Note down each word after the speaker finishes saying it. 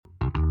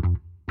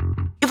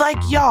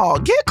Like, y'all,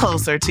 get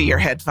closer to your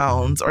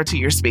headphones or to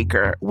your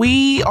speaker.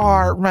 We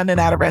are running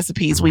out of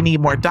recipes. We need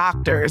more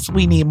doctors.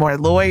 We need more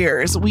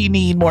lawyers. We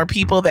need more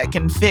people that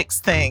can fix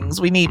things.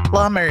 We need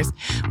plumbers.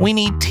 We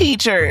need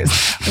teachers.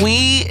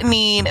 We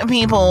need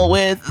people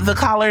with the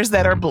collars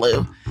that are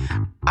blue.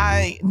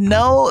 I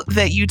know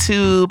that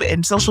YouTube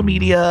and social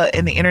media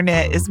and the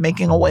internet is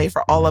making a way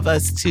for all of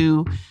us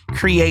to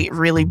create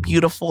really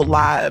beautiful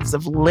lives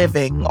of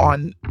living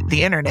on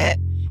the internet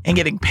and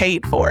getting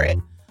paid for it.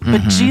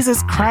 But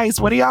Jesus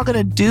Christ, what are y'all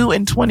gonna do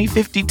in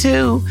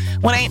 2052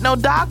 when ain't no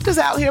doctors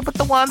out here but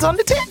the ones on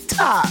the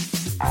TikTok?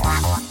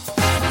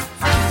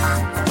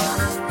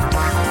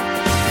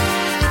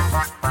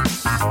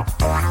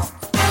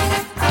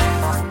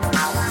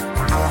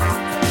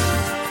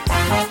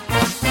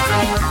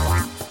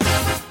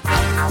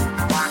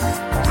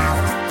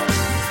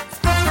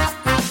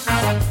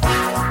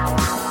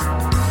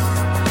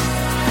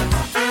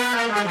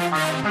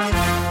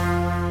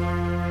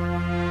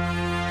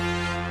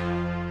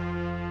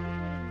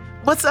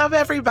 What's up,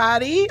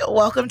 everybody?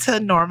 Welcome to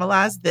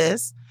Normalize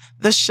This,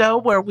 the show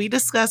where we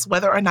discuss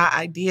whether or not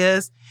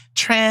ideas,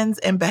 trends,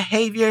 and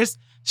behaviors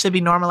should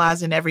be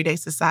normalized in everyday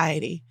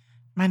society.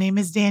 My name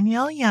is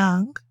Danielle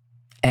Young.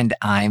 And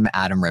I'm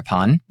Adam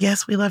Rippon.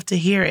 Yes, we love to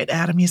hear it,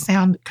 Adam. You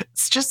sound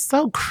just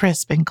so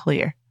crisp and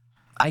clear.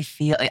 I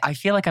feel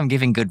like I'm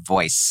giving good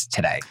voice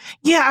today.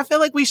 Yeah, I feel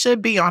like we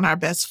should be on our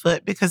best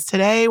foot because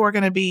today we're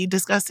going to be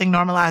discussing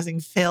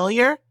normalizing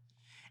failure.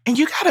 And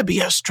you got to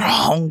be a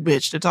strong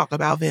bitch to talk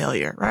about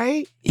failure,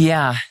 right?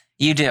 Yeah,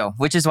 you do.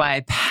 Which is why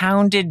I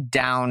pounded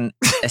down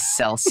a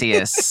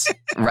Celsius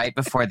right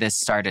before this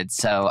started.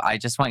 So I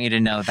just want you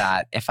to know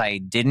that if I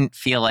didn't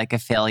feel like a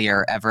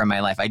failure ever in my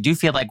life, I do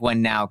feel like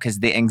one now because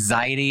the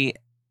anxiety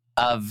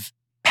of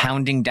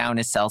pounding down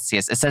a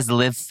Celsius, it says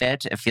live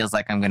fit. It feels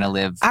like I'm going to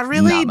live I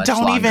really not much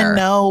don't longer. even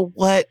know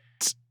what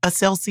a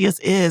Celsius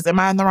is. Am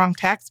I in the wrong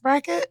tax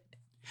bracket?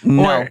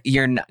 No,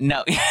 you're not.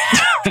 No,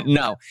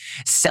 no.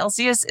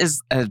 Celsius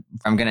is,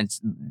 I'm going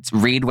to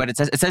read what it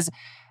says. It says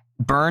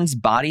burns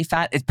body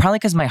fat. It's probably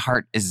because my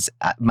heart is,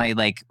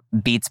 my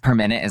beats per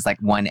minute is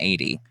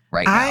 180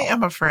 right now. I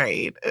am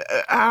afraid.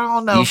 I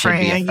don't know,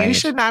 Fran. You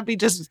should not be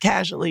just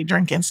casually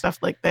drinking stuff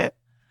like that.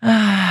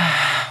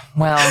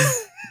 Well,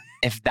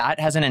 if that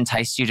hasn't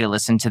enticed you to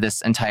listen to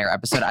this entire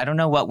episode, I don't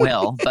know what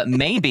will. But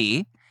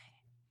maybe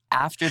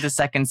after the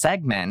second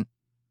segment,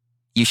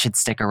 you should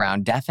stick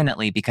around,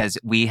 definitely, because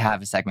we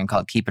have a segment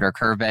called Keep It or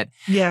Curve It.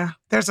 Yeah,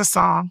 there's a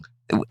song.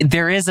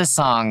 There is a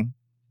song.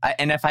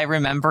 And if I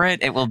remember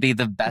it, it will be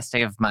the best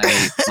day of my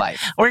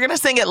life. We're going to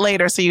sing it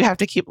later, so you have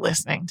to keep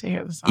listening to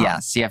hear the song.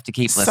 Yes, you have to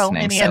keep listening. So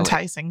many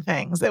enticing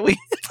things that we...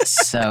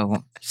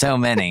 so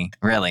many,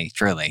 really,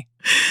 truly.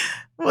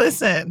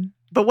 Listen,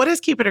 but what is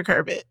Keep It or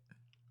Curb It?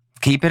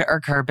 Keep It or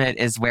Curb It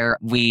is where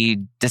we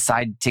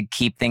decide to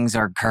keep things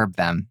or curb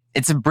them.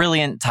 It's a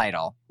brilliant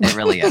title. It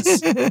really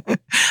is.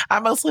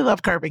 I mostly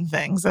love curbing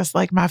things. That's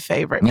my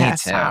favorite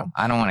pastime. Me too.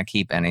 I don't want to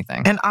keep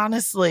anything. And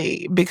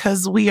honestly,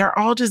 because we are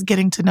all just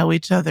getting to know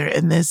each other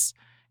in this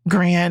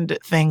grand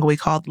thing we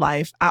called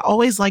life, I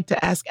always like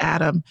to ask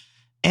Adam,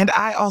 and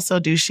I also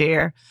do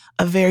share,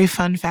 a very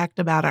fun fact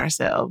about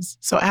ourselves.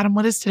 So Adam,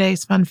 what is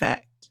today's fun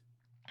fact?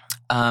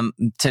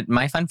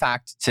 My fun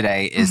fact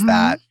today is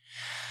that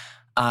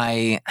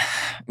I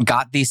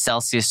got these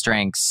Celsius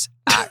drinks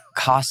at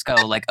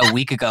Costco a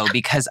week ago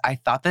because I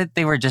thought that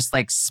they were just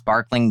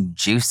sparkling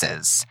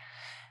juices.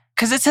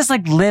 Because it says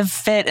live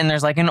fit and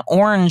there's an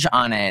orange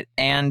on it.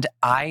 And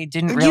I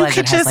didn't realize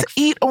you could it has just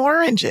eat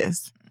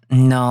oranges.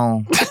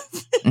 No.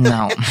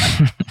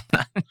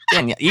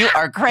 Danielle, you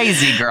are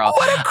crazy, girl.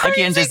 What a crazy I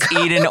can't just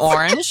eat an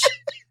orange.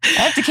 I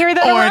have to carry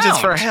that Oranges around.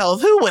 for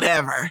health. Who would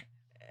ever?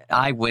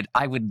 I would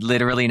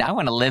literally, I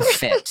want to live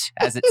fit,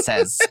 as it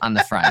says on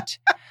the front.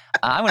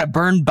 I want to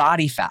burn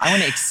body fat. I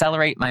want to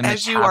accelerate my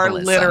metabolism. As you are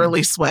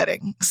literally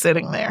sweating,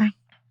 sitting there.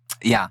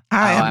 Yeah.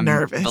 I am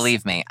nervous.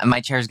 Believe me, my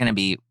chair's going to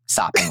be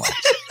sopping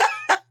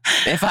wet.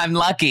 If I'm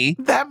lucky.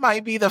 That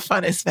might be the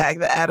funnest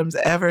fact that Adam's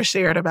ever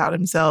shared about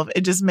himself.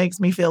 It just makes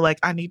me feel like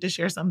I need to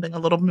share something a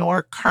little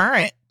more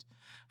current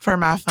for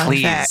my fun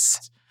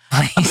fact.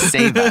 Please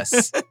save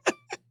us.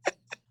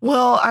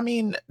 Well, I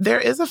mean, there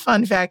is a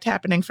fun fact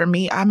happening for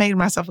me. I made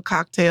myself a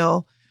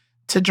cocktail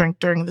to drink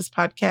during this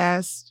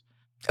podcast.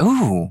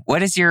 Ooh,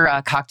 what is your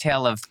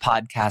cocktail of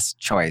podcast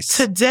choice?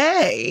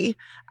 Today,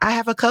 I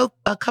have a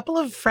couple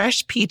of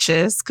fresh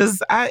peaches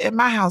because in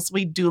my house,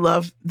 we do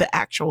love the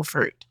actual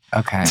fruit.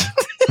 Okay.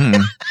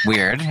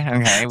 Weird.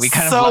 Okay. We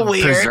kind of love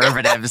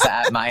preservatives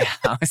at my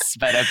house,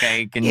 but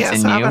okay, continue. Yeah,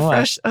 so I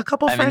have a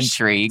couple I'm fresh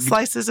intrigued.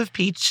 Slices of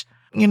peach,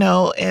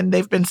 and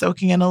they've been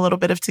soaking in a little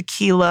bit of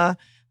tequila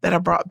that I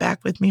brought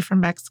back with me from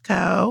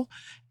Mexico.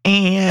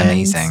 And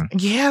amazing.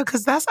 Yeah,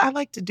 because I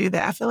like to do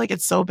that. I feel like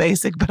it's so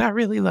basic, but I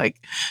really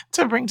like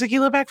to bring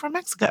tequila back from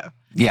Mexico.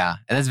 Yeah,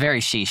 that's very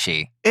she.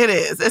 It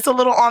is. It's a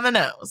little on the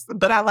nose,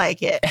 but I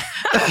like it.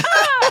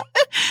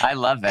 I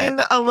love it.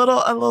 And a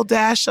little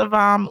dash of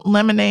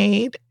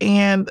lemonade,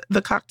 and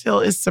the cocktail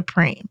is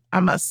supreme,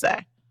 I must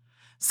say.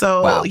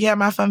 So Wow. yeah,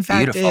 my fun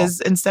fact Beautiful. is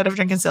instead of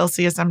drinking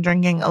Celsius, I'm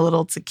drinking a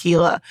little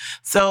tequila.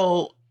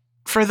 So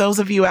for those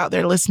of you out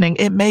there listening,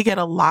 it may get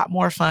a lot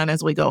more fun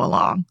as we go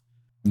along.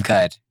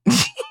 Good.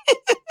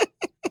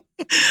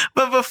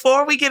 But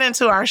before we get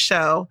into our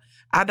show,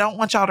 I don't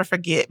want y'all to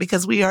forget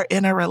because we are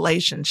in a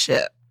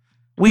relationship.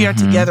 We are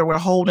together. We're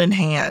holding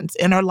hands,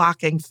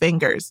 interlocking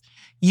fingers.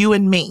 You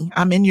and me.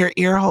 I'm in your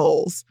ear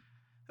holes.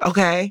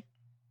 Okay?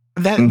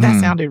 That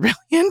sounded really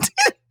intense.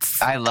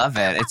 I love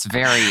it. It's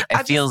very,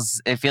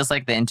 it feels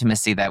like the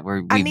intimacy that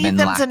we've been lacking. I need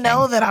them to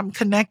know that I'm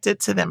connected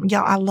to them.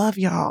 Y'all, I love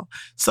y'all.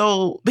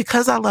 So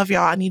because I love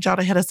y'all, I need y'all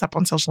to hit us up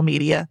on social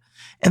media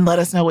and let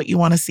us know what you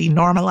want to see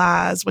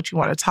normalized, what you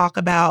want to talk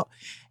about.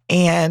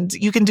 And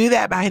you can do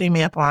that by hitting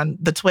me up on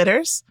the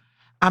Twitters.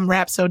 I'm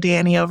Rapso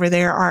Danny over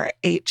there,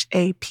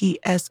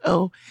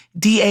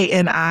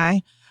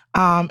 RHAPSODANI.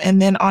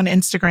 And then on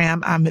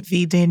Instagram, I'm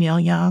the Danielle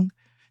Young.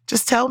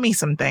 Just tell me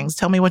some things.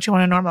 Tell me what you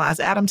want to normalize.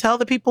 Adam, tell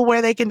the people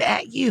where they can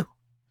at you.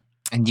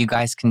 And you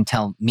guys can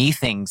tell me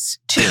things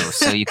too.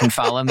 So you can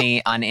follow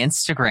me on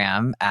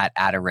Instagram at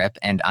 @AdaRip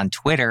and on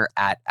Twitter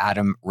at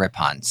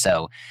AdamRippon.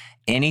 So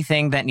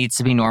anything that needs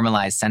to be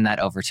normalized, send that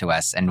over to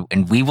us and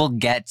we will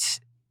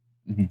get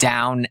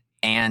down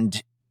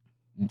and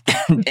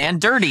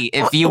dirty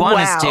if you want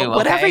us to. Okay?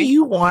 Whatever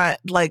you want.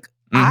 Like,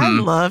 I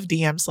love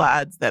DM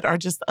slides that are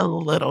just a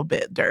little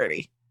bit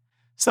dirty.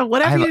 So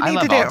whatever you need to do. I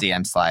love all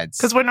DM slides.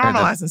 Because we're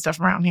normalizing stuff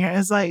around here.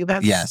 It's like,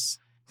 that's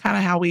kind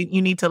of how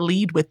you need to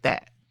lead with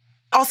that.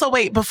 Also,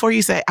 wait, before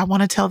you say, I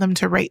want to tell them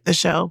to rate the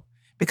show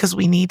because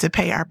we need to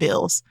pay our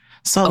bills.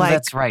 So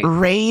that's right.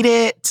 Rate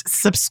it,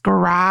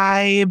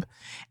 subscribe,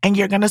 and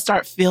you're going to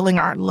start feeling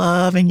our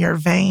love in your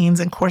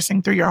veins and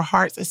coursing through your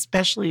hearts,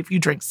 especially if you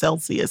drink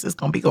Celsius. It's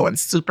going to be going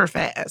super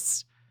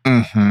fast.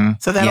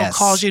 So that'll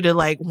cause you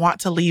to want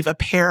to leave a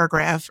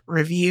paragraph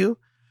review.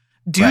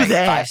 Do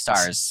that. 5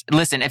 stars.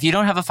 Listen, if you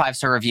don't have a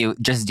 5-star review,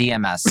 just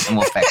DM us and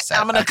we'll fix it.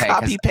 I'm going to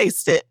copy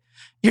paste it,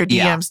 your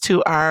DMs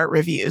to our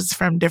reviews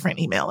from different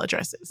email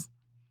addresses.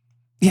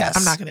 Yes.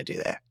 I'm not going to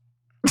do that.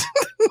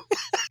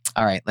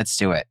 All right, let's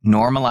do it.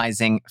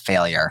 Normalizing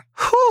failure.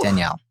 Whew.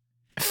 Danielle.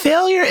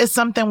 Failure is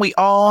something we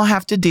all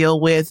have to deal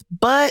with,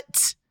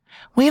 but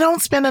we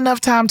don't spend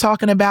enough time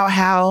talking about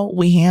how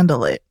we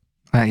handle it.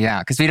 Yeah,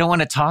 because we don't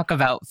want to talk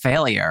about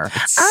failure.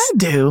 I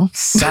do.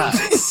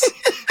 Sucks.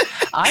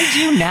 I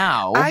do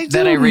now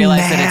that I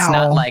realize that it's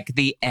not like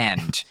the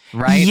end,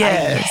 right?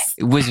 Yes.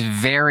 I was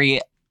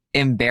very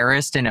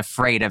embarrassed and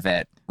afraid of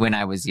it when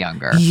I was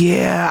younger.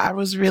 Yeah, I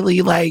was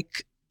really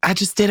I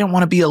just didn't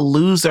want to be a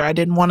loser. I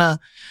didn't want to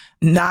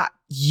not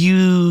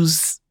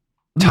use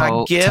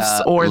my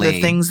gifts or the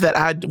things that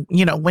I,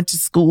 went to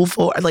school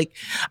for. I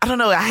don't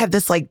know. I had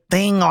this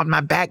thing on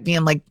my back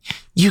being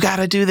you got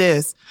to do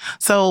this.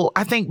 So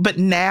I think, but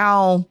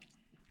now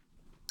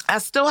I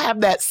still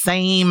have that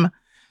same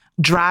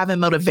drive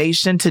and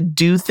motivation to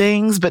do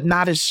things, but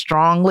not as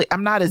strongly.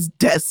 I'm not as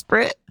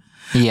desperate.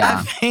 Yeah.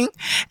 I think.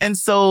 And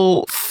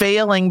so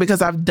failing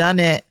because I've done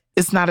it,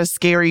 it's not a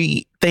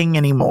scary thing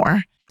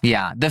anymore.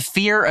 Yeah. The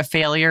fear of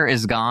failure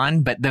is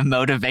gone, but the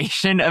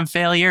motivation of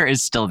failure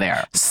is still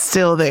there.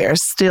 Still there,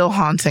 still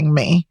haunting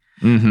me.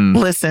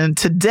 Listen,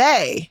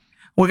 today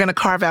we're going to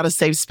carve out a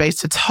safe space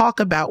to talk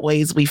about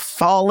ways we've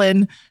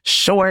fallen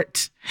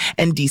short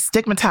and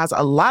destigmatize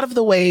a lot of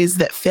the ways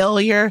that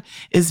failure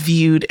is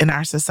viewed in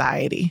our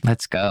society.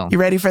 Let's go. You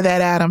ready for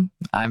that, Adam?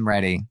 I'm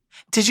ready.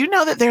 Did you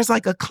know that there's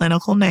a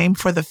clinical name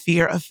for the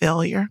fear of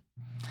failure?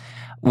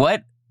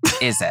 What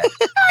is it?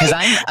 Because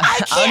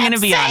I'm going to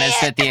be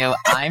honest with you.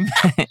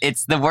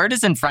 It's the word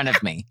is in front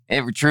of me.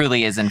 It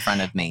truly is in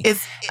front of me.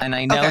 And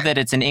I know that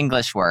it's an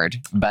English word,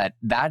 but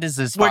that is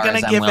as far as I'm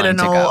willing to go. We're going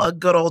to give it a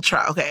good old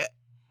try. Okay.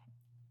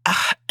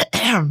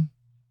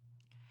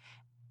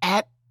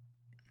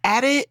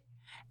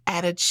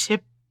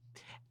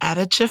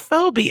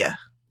 Adichophobia.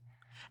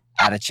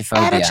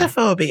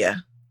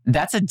 Adichophobia.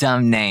 That's a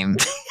dumb name.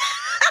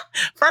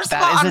 First of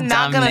all, I'm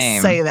not going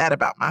to say that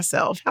about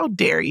myself. How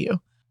dare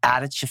you?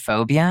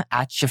 Adichophobia?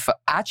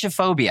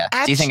 Achophobia.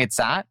 Do you think it's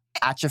that?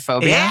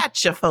 Achophobia?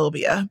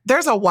 Achophobia.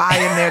 There's a Y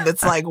in there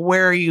that's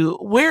where are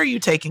you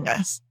taking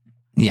us?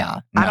 Yeah.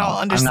 No, I don't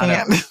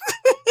understand.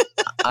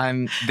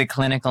 I'm the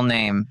clinical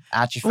name,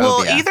 achophobia.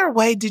 Well, either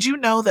way, did you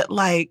know that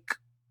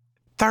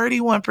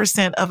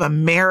 31% of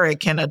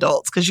American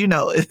adults, because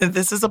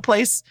this is a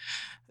place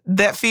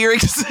that fear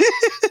exists,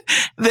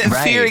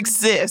 fear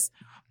exists.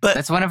 But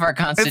that's one of our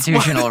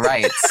constitutional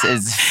rights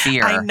is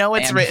fear. I know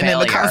it's written in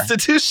the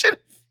Constitution.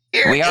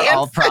 We are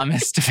all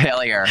promised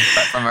failure,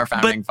 but from our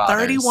founding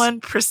fathers.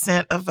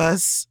 31% of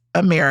us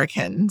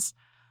Americans,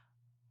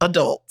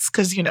 adults,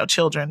 because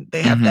children,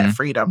 they have that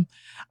freedom,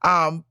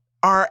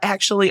 are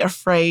actually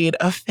afraid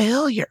of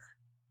failure.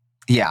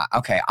 Yeah.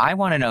 Okay. I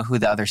want to know who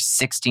the other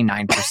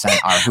 69%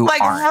 are who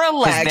aren't.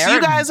 Relax.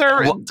 You guys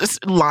are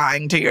just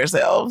lying to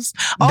yourselves.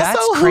 Also, that's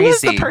who crazy.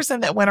 is the person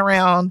that went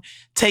around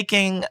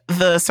taking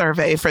the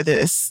survey for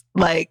this?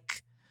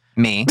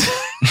 Me.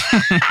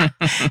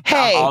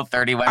 Hey, all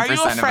 31% are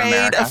you of afraid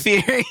America.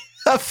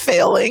 of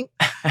failing?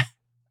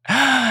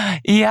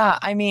 Yeah,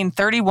 I mean,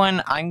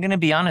 31, I'm going to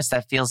be honest,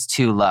 that feels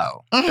too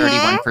low.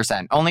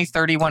 31%. Only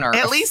 31 are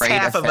At least afraid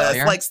half of of us.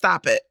 failure. Like,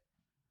 stop it.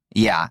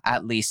 Yeah,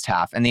 at least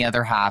half. And the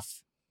other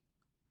half.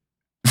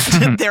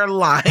 They're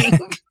lying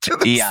to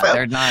themselves. Yeah,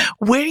 they're not.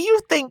 Where do you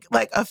think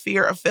like a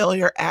fear of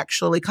failure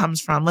actually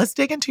comes from? Let's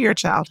dig into your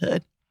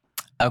childhood.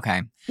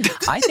 Okay.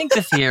 I think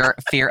the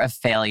fear of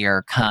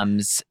failure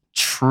comes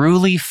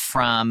truly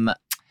from,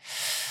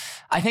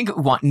 I think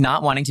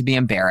not wanting to be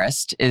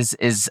embarrassed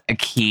is a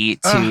key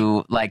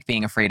to like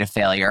being afraid of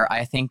failure.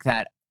 I think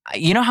that,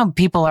 you know how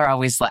people are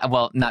always like,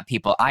 well, not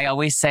people. I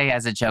always say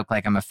as a joke,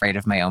 like I'm afraid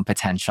of my own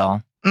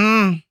potential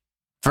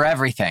for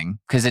everything,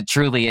 because it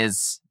truly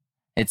is,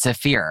 it's a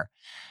fear.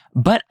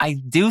 But I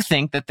do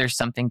think that there's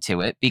something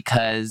to it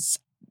because,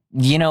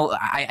 you know,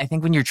 I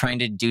think when you're trying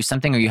to do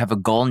something or you have a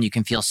goal and you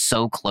can feel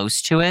so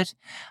close to it,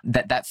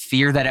 that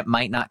fear that it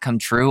might not come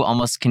true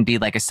almost can be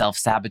like a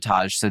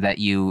self-sabotage so that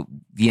you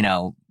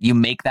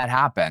make that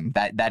happen,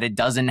 that it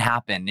doesn't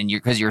happen and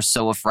because you're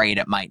so afraid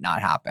it might not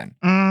happen.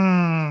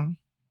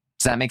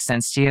 Does that make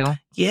sense to you?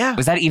 Yeah.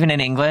 Was that even in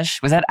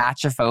English? Was that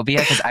atrophobia?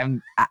 Because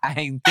I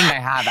think I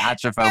have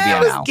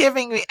atrophobia now.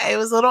 It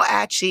was a little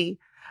atchy.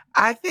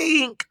 I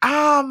think,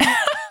 I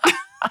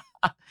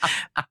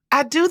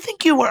do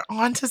think you were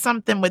onto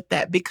something with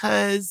that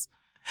because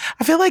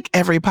I feel like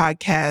every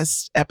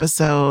podcast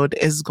episode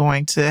is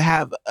going to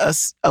have a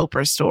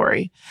Oprah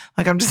story.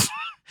 Like I'm just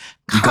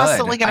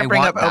constantly going to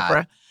bring up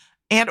Oprah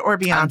and or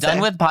Beyonce. I'm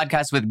done with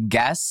podcasts with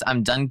guests.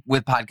 I'm done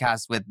with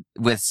podcasts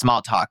with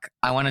small talk.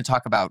 I want to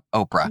talk about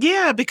Oprah.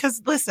 Yeah,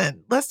 because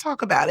listen, let's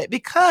talk about it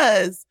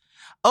because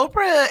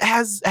Oprah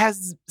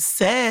has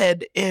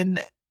said in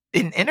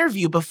an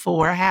interview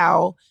before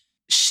how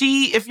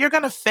if you're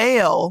going to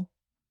fail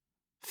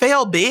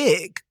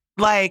big.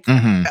 Like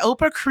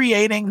Oprah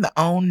creating the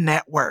own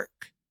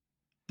network.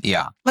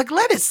 Yeah. Like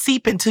let it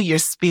seep into your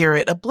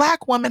spirit. A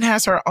Black woman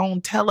has her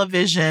own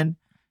television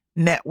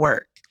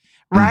network,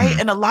 right?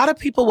 And a lot of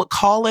people would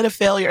call it a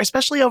failure,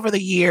 especially over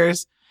the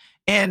years.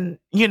 And,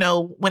 you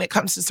know, when it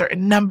comes to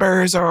certain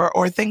numbers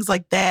or things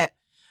like that.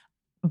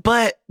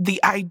 But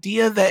the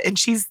idea that,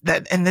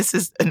 and this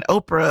is an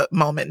Oprah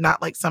moment,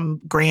 not like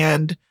some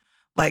grand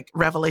like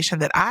revelation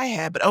that I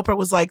had, but Oprah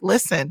was like,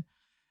 listen,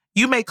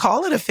 you may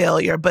call it a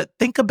failure, but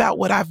think about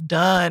what I've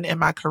done in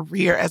my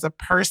career as a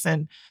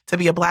person to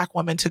be a Black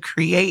woman to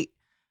create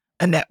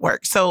a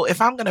network. So if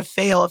I'm going to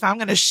fail, if I'm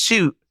going to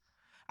shoot,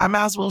 I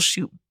might as well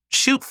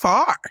shoot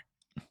far,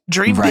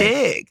 dream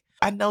big.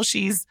 I know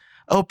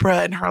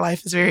Oprah and her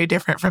life is very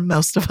different from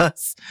most of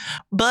us,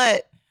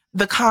 but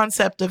the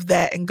concept of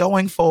that and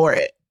going for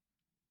it,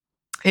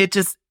 it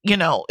just, you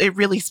know, it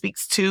really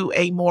speaks to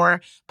a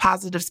more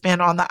positive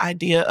spin on the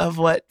idea of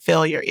what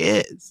failure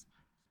is.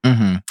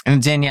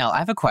 And Danielle, I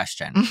have a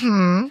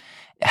question.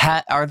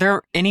 Are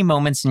there any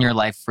moments in your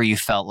life where you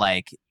felt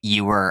like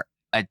you were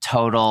a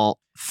total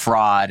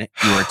fraud,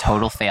 you were a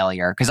total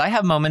failure? Because I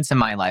have moments in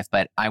my life,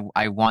 but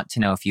I want to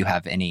know if you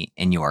have any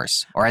in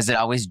yours. Or has it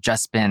always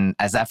just been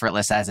as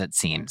effortless as it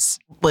seems?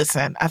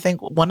 Listen, I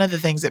think one of the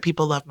things that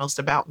people love most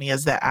about me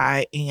is that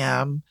I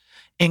am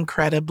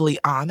incredibly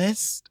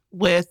honest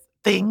with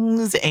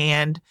things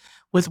and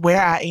with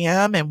where I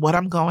am and what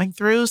I'm going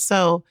through.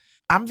 So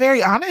I'm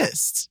very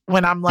honest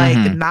when I'm like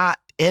not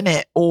in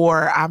it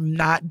or I'm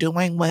not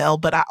doing well,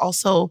 but I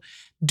also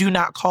do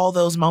not call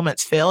those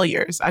moments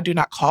failures. I do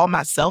not call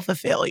myself a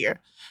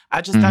failure.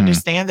 I just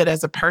understand that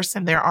as a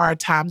person, there are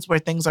times where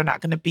things are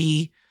not going to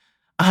be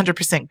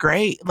 100%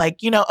 great.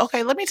 Like, you know,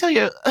 okay, let me tell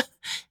you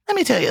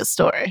a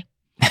story.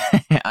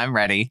 I'm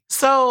ready.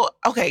 So,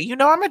 okay, you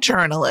know, I'm a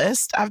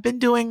journalist. I've been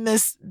doing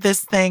this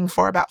thing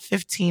for about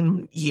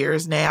 15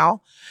 years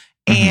now.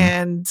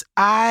 And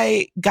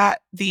I got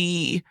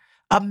the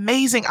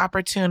amazing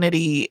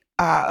opportunity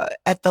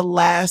at the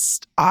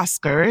last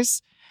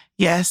Oscars.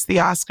 Yes, the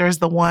Oscars,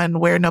 the one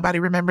where nobody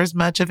remembers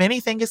much of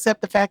anything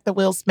except the fact that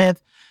Will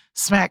Smith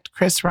smacked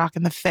Chris Rock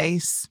in the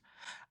face.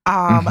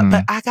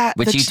 But I got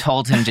which you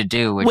told him to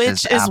do,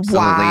 which is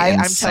why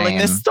insane. I'm telling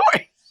this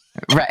story.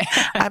 Right.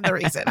 I'm the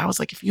reason. I was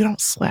like, if you don't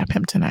slap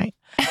him tonight.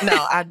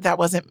 No, that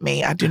wasn't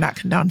me. I do not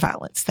condone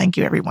violence. Thank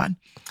you, everyone.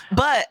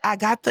 But I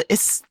got the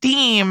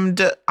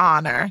esteemed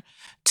honor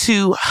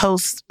to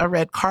host a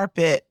red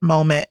carpet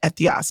moment at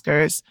the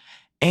Oscars.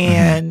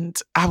 And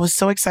I was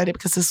so excited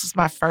because this was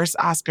my first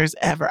Oscars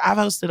ever. I've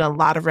hosted a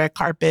lot of red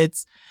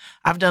carpets.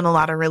 I've done a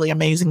lot of really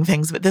amazing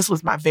things, but this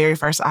was my very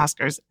first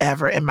Oscars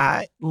ever in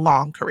my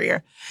long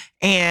career.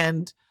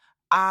 And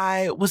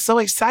I was so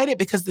excited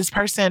because this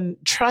person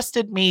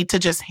trusted me to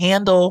just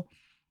handle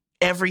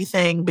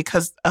everything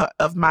because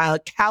of my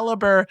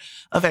caliber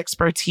of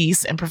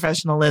expertise and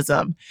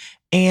professionalism.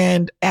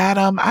 And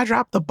Adam, I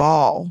dropped the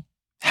ball.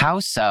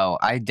 How so?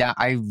 I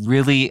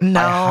highly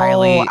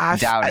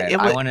doubt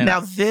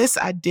it. This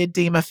I did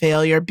deem a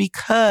failure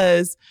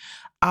because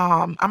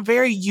I'm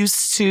very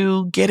used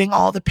to getting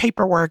all the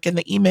paperwork and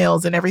the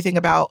emails and everything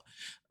about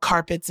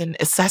carpets and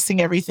assessing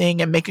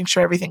everything and making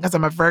sure everything, because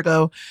I'm a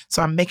Virgo,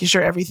 so I'm making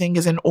sure everything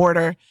is in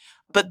order.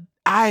 But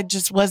I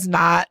just was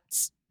not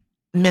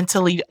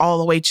mentally all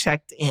the way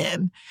checked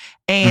in.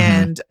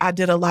 And I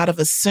did a lot of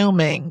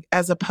assuming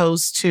as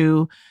opposed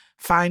to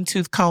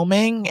fine-tooth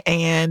combing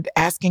and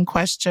asking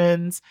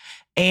questions.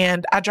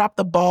 And I dropped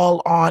the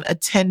ball on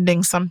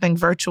attending something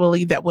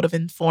virtually that would have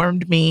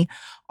informed me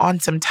on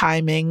some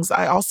timings.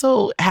 I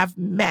also have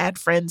mad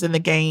friends in the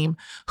game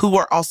who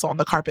were also on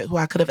the carpet who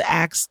I could have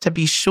asked to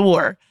be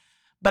sure.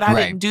 But I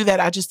didn't do that.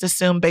 I just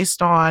assumed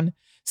based on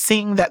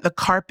seeing that the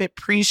carpet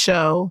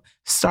pre-show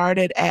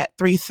started at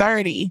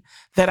 3:30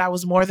 that I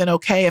was more than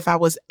okay if I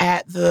was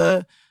at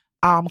the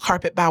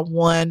carpet by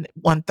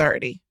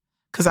 1:30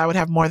 because I would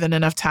have more than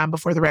enough time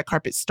before the red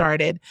carpet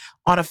started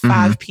on a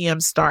 5 p.m.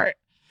 start.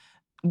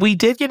 We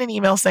did get an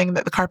email saying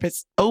that the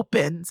carpets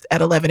opens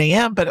at 11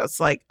 a.m., but it's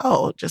like,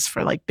 oh, just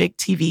for like big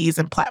TVs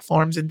and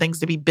platforms and things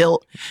to be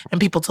built and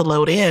people to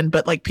load in.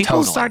 But like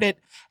people started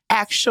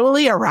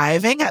actually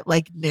arriving at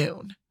like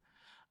noon.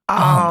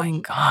 Oh my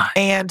God.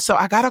 And so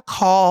I got a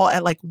call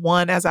at like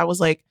 1 as I was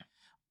like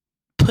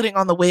putting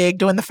on the wig,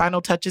 doing the final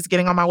touches,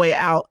 getting on my way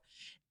out.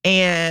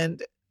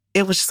 And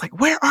it was just like,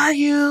 where are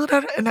you?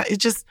 And it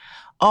just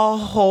a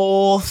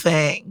whole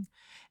thing.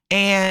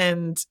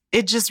 And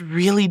it just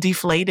really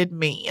deflated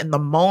me in the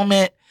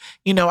moment.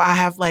 You know, I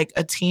have like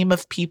a team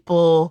of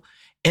people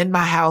in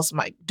my house,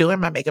 doing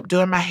my makeup,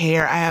 doing my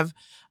hair. I have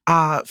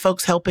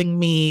folks helping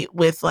me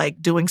with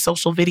like doing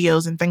social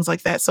videos and things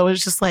like that. So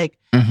it's just like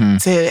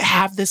to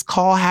have this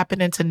call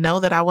happen and to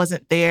know that I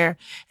wasn't there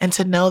and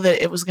to know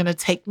that it was going to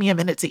take me a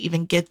minute to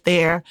even get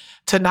there,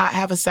 to not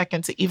have a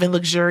second to even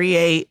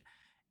luxuriate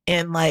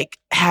in like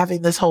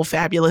having this whole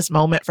fabulous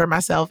moment for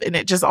myself. And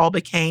it just all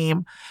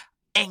became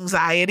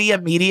anxiety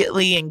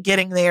immediately and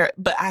getting there.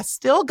 But I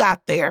still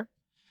got there,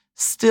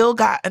 still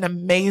got an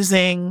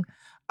amazing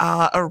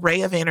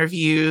array of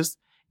interviews,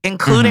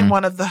 including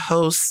one of the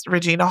hosts,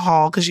 Regina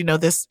Hall, because, you know,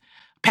 this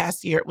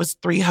past year it was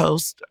 3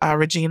 hosts,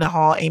 Regina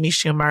Hall, Amy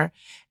Schumer,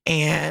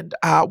 and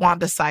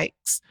Wanda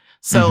Sykes.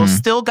 So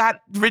still got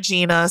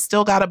Regina,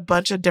 still got a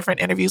bunch of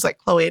different interviews like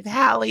Chloe and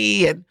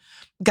Halle, and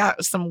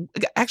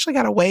actually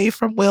got away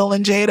from Will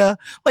and Jada,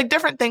 like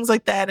different things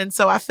like that. And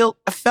so I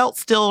felt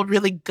still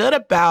really good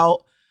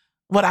about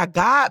what I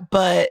got,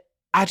 but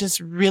I just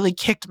really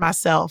kicked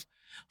myself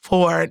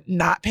for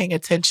not paying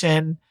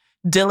attention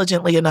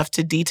diligently enough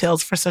to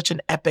details for such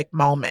an epic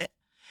moment.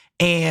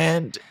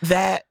 And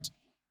that,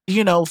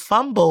 you know,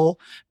 fumble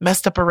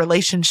messed up a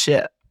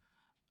relationship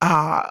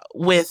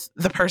with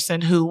the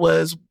person who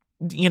was,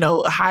 you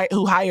know,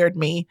 who hired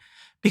me,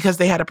 because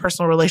they had a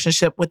personal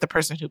relationship with the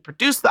person who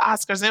produced the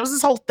Oscars. And it was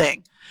this whole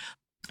thing.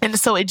 And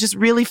so it just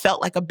really felt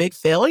like a big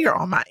failure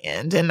on my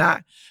end. And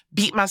I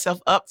beat myself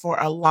up for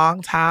a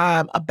long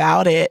time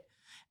about it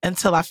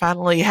until I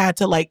finally had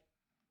to like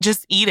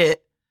just eat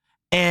it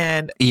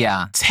and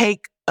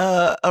take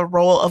a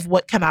role of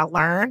what can I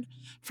learn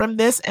from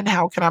this and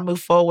how can I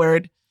move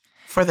forward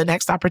for the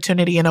next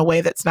opportunity in a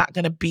way that's not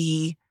going to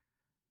be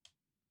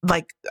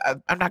like,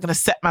 I'm not going to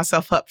set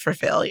myself up for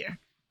failure.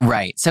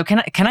 Right. So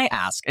can I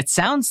ask, it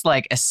sounds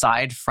like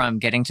aside from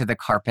getting to the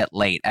carpet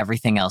late,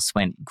 everything else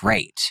went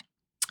great.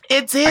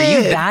 It did.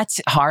 Are you that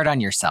hard on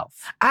yourself?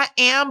 I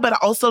am,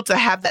 but also to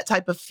have that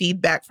type of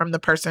feedback from the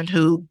person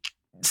who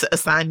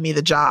assigned me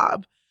the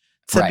job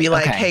to be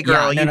like, hey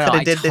girl, you could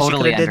have did this, you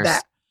could have did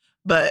that.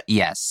 But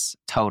yes,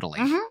 totally.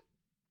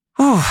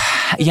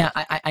 Yeah,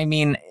 I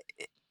mean,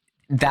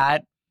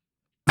 that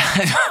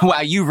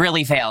wow, you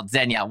really failed,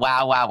 Danielle.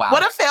 Wow.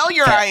 What a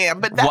failure I am.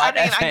 But I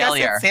guess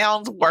it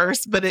sounds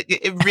worse, but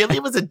it really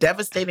was a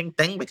devastating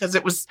thing because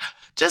it was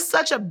just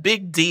such a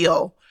big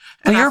deal.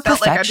 Well, you're a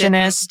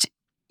perfectionist.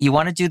 You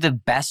want to do the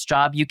best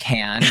job you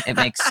can.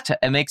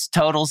 It makes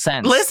total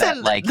sense.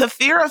 Listen, the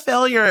fear of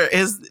failure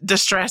is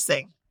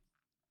distressing.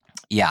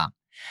 Yeah.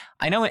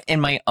 I know in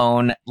my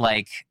own,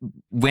 like,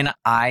 when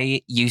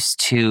I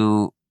used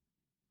to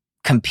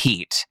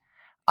compete,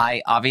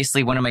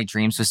 obviously one of my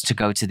dreams was to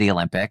go to the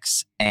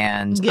Olympics.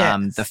 And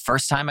the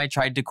first time I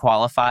tried to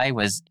qualify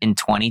was in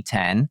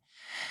 2010.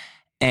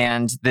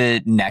 And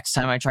the next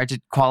time I tried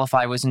to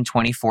qualify was in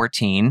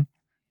 2014.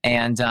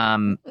 And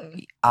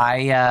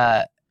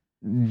I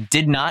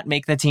did not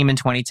make the team in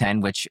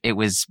 2010, which it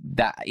was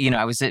that, you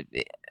know,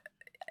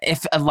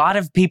 if a lot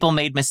of people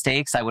made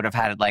mistakes, I would have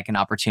had like an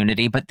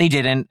opportunity, but they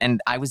didn't. And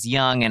I was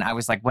young and I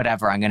was like,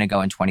 whatever, I'm going to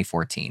go in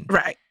 2014.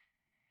 Right.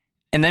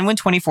 And then when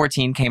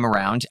 2014 came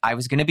around, I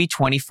was going to be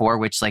 24,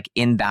 which like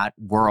in that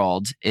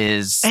world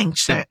is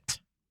ancient.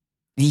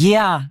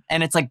 Yeah.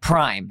 And it's like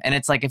prime. And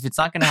it's like, if it's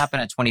not going to happen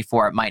at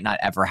 24, it might not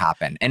ever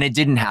happen. And it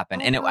didn't happen.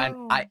 And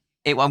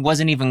it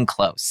wasn't even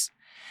close.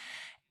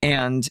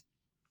 And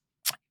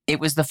it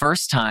was the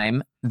first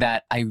time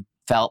that I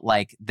felt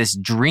like this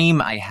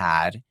dream I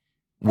had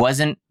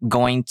wasn't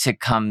going to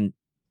come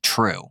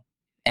true.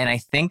 And I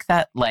think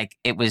that like,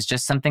 it was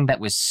just something that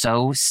was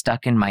so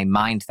stuck in my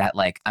mind that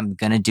like, I'm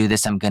going to do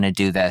this.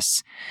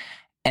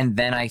 And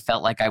then I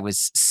felt like I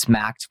was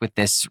smacked with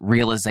this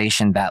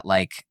realization that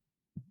like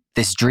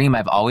this dream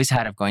I've always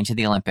had of going to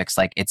the Olympics,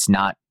 like it's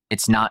not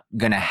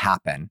going to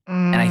happen.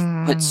 And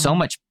I put so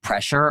much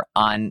pressure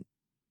on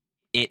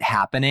it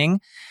happening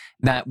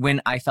that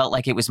when I felt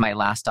like it was my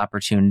last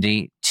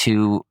opportunity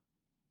to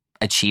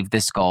achieve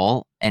this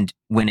goal, and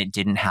when it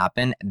didn't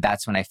happen,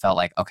 that's when I felt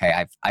like,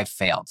 okay, I've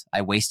failed.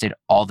 I wasted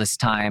all this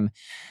time.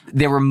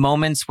 There were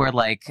moments where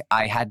like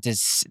I had to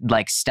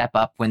like step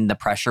up when the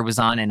pressure was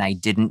on and I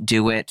didn't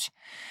do it.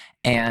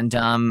 And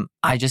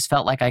I just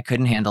felt like I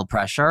couldn't handle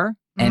pressure,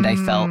 and I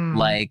felt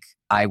like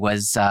I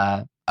was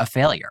a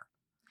failure.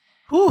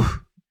 Whew.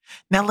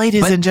 Now,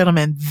 ladies and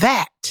gentlemen,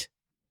 that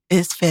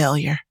is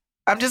failure.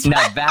 I'm just...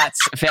 No, that's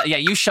failure. Yeah,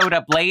 you showed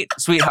up late,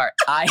 sweetheart.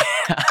 I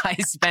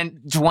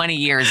spent 20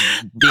 years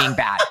being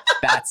bad.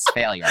 That's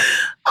failure.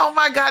 Oh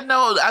my God,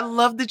 no. I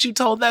love that you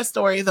told that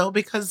story though,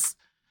 because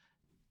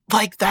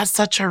like that's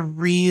such a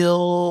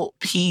real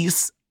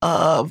piece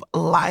of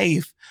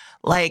life.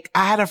 Like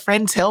I had a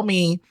friend tell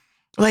me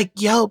like,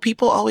 yo,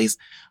 people always,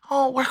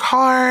 work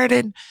hard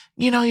and,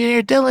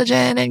 you're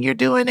diligent and you're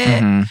doing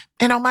it. Mm-hmm.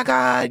 And oh my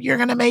God, you're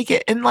going to make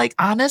it. And like,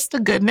 honest to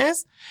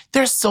goodness,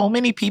 there's so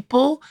many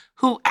people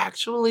who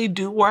actually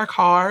do work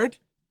hard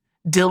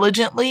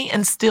diligently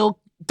and still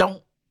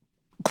don't,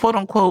 quote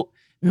unquote,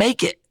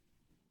 make it.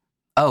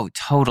 Oh,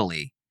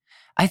 totally.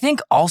 I think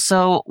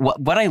also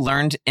what I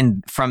learned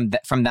from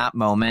that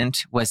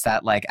moment was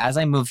that like, as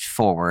I moved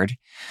forward,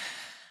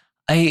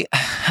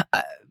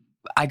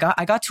 I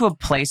got to a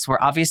place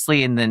where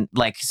obviously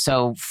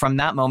so from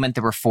that moment,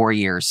 there were 4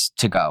 years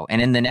to go.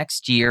 And in the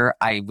next year,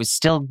 I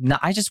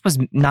just was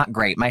not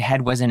great. My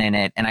head wasn't in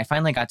it. And I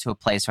finally got to a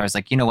place where I was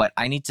like, you know what?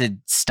 I need to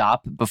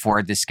stop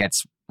before this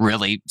gets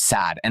really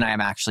sad. And I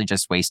am actually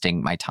just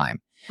wasting my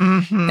time.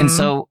 Mm-hmm. And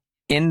so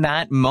in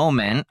that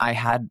moment, I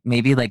had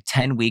maybe like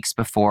 10 weeks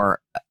before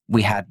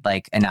we had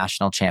like a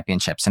national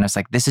championships. And I was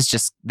like, this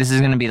is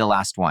going to be the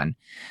last one,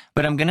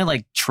 but I'm going to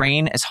like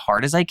train as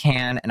hard as I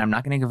can. And I'm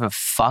not going to give a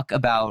fuck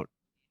about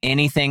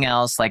anything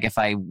else. Like if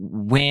I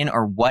win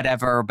or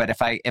whatever, but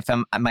if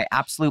I'm at my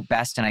absolute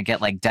best and I get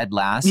like dead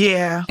last,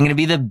 I'm going to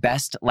be the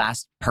best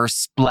last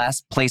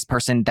place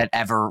person that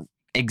ever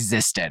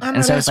existed.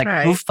 And so it's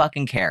like, who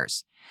fucking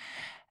cares?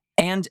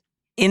 And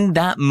in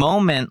that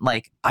moment,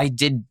 like I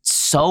did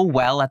so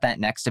well at that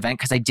next event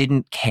because I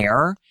didn't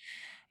care.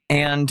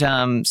 And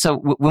so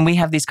when we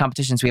have these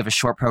competitions, we have a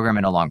short program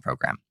and a long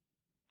program.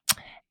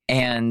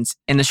 And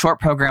in the short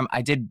program,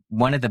 I did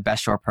one of the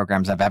best short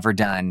programs I've ever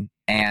done.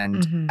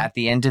 And at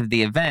the end of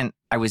the event,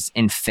 I was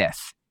in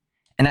 5th.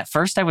 And at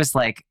first I was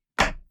like,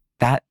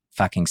 that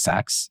fucking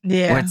sucks.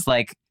 Yeah. Where it's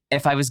like,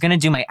 if I was going to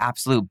do my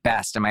absolute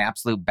best, and my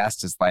absolute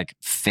best is like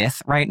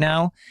 5th right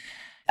now,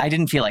 I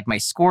didn't feel like my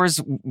scores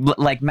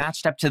like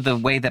matched up to the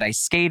way that I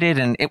skated.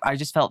 And I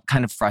just felt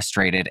kind of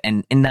frustrated.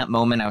 And in that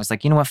moment, I was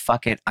like, you know what?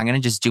 Fuck it. I'm going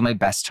to just do my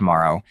best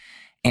tomorrow.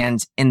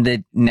 And in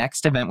the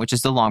next event, which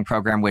is the long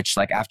program, which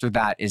like after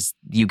that is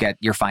you get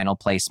your final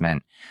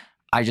placement.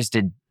 I just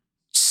did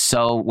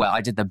so well.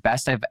 I did the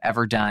best I've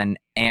ever done.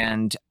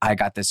 And I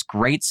got this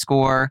great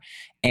score.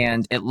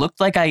 And it looked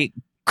like I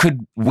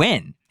could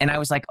win. And I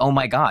was like, oh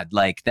my God,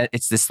 like that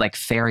it's this like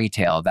fairy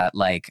tale that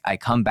like I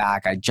come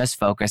back, I just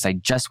focus, I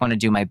just want to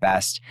do my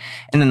best.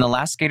 And then the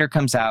last skater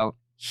comes out.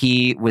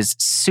 He was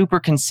super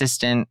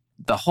consistent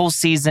the whole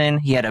season.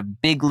 He had a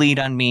big lead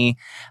on me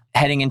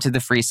heading into the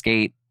free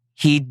skate.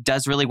 He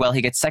does really well.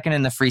 He gets second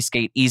in the free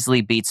skate,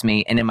 easily beats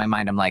me. And in my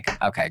mind, I'm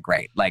like, okay,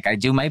 great. Like I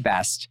do my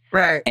best.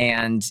 Right.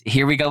 And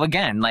here we go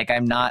again. Like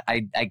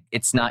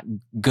it's not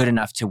good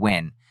enough to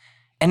win.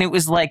 And it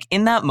was like,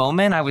 in that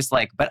moment, I was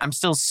like, but I'm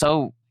still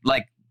so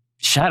like,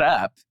 shut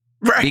up.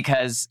 Right.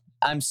 Because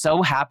I'm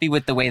so happy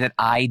with the way that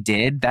I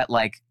did that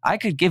like, I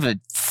could give a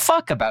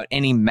fuck about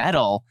any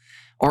medal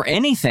or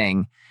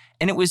anything.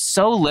 And it was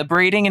so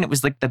liberating. And it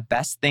was like the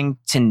best thing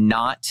to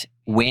not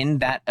win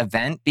that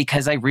event,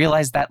 because I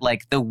realized that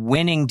like the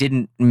winning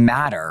didn't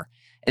matter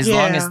as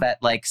long as that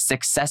like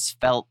success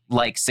felt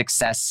like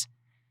success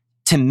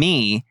to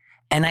me.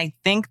 And I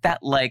think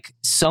that like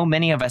so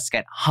many of us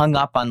get hung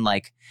up on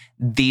like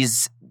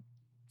these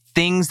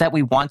things that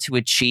we want to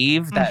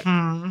achieve that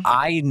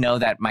I know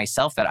that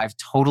myself that I've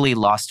totally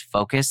lost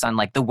focus on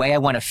like the way I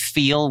want to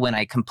feel when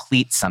I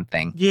complete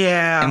something.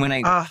 Yeah. And when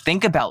I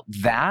think about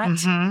that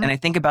and I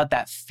think about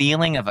that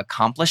feeling of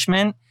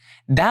accomplishment,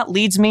 that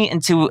leads me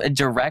into a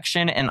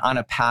direction and on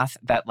a path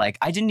that like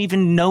I didn't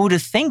even know to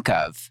think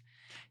of.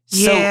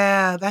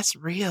 Yeah, that's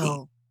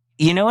real.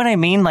 You know what I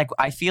mean? Like,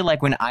 I feel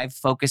like when I've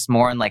focused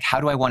more on like, how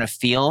do I want to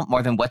feel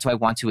more than what do I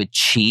want to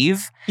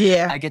achieve?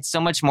 Yeah. I get so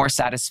much more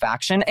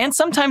satisfaction. And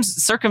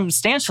sometimes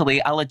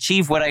circumstantially, I'll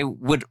achieve what I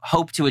would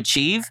hope to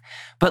achieve.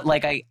 But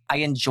like, I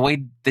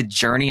enjoyed the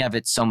journey of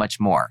it so much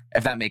more,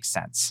 if that makes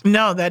sense.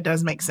 No, that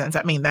does make sense.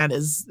 I mean, that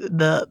is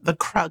the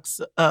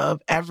crux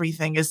of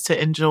everything, is to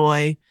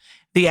enjoy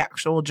the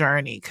actual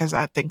journey. Because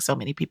I think so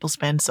many people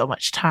spend so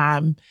much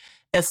time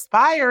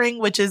aspiring,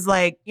 which is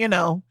like,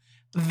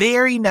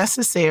 very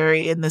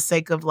necessary in the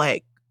sake of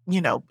like,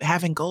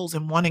 having goals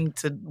and wanting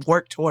to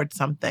work towards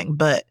something.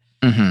 But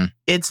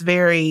it's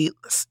very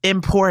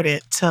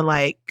important to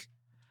like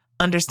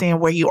understand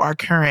where you are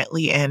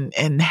currently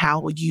and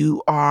how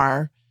you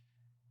are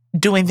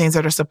doing things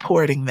that are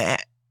supporting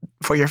that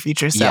for your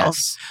future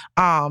self.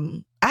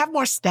 Yes. I have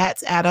more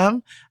stats,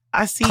 Adam.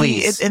 I see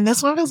Please. it, and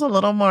this one is a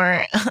little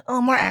more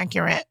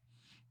accurate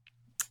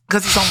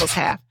because it's almost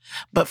half.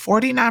 But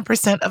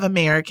 49% of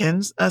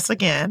Americans, us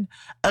again,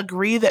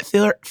 agree that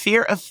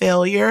fear of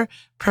failure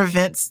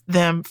prevents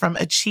them from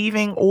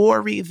achieving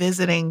or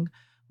revisiting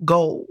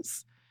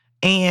goals.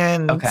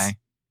 And Okay. That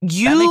makes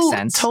you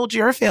sense. told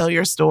your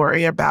failure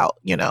story about,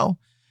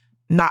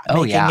 not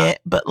making it,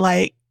 but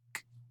like,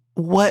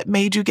 what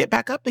made you get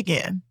back up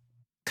again?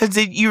 Because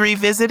you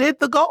revisited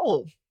the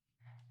goal.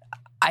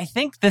 I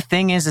think the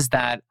thing is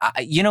that,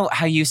 you know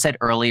how you said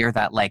earlier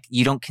that like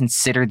you don't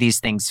consider these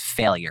things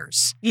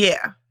failures.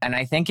 Yeah. And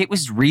I think it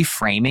was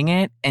reframing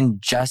it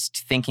and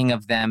just thinking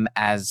of them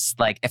as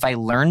like, if I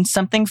learned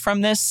something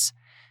from this,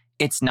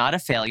 it's not a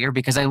failure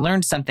because I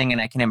learned something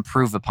and I can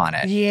improve upon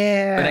it.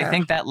 Yeah. But I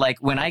think that like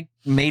when I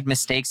made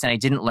mistakes and I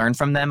didn't learn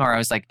from them, or I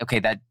was like, okay,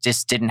 that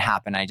just didn't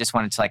happen. I just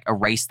wanted to like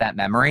erase that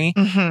memory.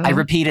 Mm-hmm. I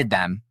repeated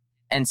them.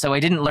 And so I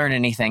didn't learn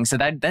anything. So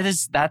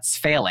that's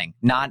failing,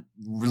 not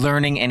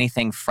learning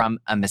anything from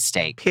a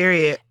mistake.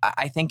 Period.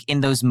 I think in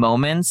those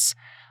moments,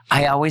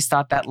 I always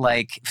thought that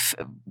like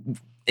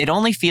it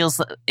only feels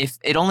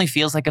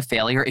like a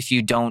failure if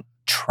you don't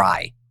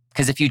try.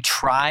 Because if you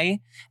try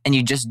and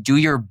you just do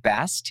your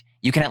best,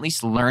 you can at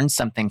least learn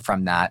something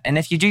from that. And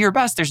if you do your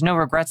best, there's no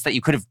regrets that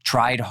you could have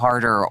tried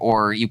harder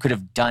or you could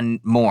have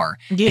done more.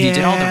 Yeah. If you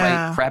did all the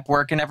right prep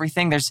work and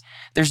everything,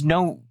 there's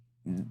no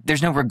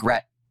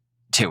regret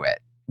to it.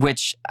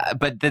 Which,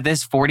 but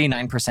this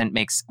 49%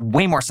 makes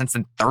way more sense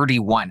than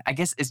 31. I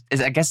guess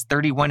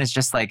 31 is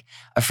just like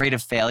afraid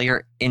of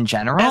failure in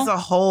general. As a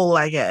whole,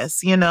 I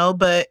guess,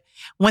 but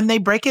when they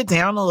break it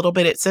down a little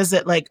bit, it says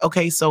that like,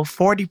 okay, so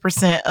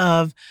 40%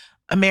 of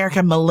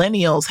American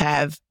millennials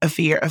have a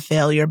fear of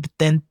failure, but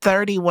then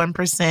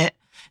 31%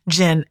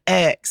 Gen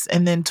X,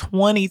 and then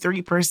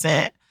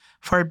 23%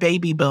 for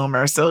baby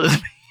boomers. So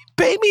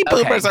baby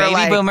boomers are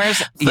like, boomers,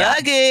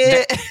 fuck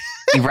it.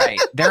 Right.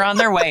 They're on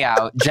their way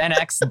out. Gen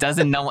X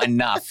doesn't know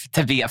enough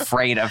to be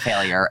afraid of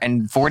failure.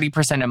 And 40%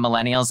 of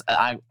millennials,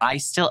 I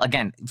still,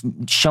 again,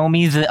 show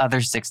me the other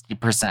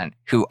 60%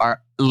 who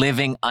are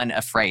living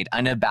unafraid,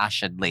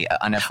 unabashedly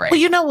unafraid. Well,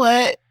 you know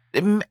what?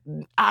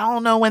 I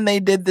don't know when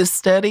they did this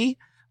study,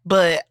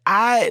 but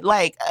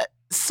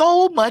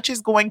so much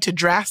is going to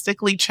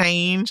drastically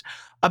change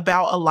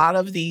about a lot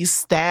of these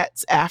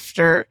stats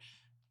after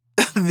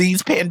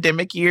these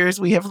pandemic years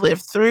we have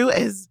lived through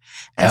as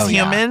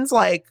humans.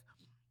 Like,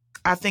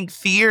 I think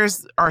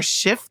fears are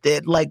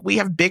shifted. Like, we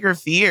have bigger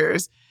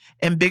fears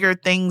and bigger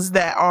things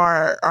that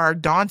are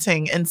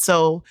daunting. And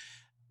so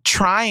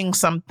trying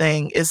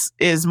something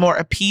is more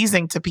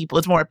appeasing to people.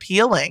 It's more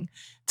appealing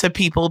to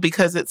people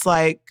because it's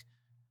like,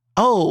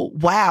 oh,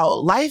 wow,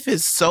 life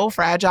is so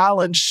fragile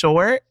and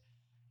short.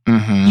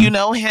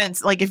 Mm-hmm.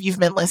 Hence, like if you've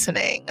been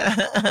listening,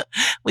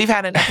 we've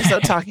had an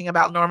episode talking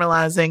about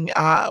normalizing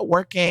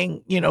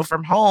working,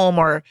 from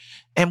home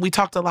and we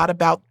talked a lot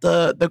about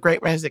the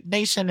Great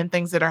Resignation and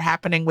things that are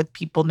happening with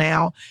people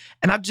now.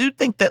 And I do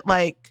think that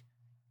like,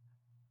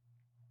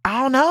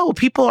 I don't know,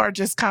 people are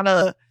just kind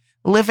of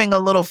living a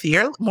little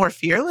more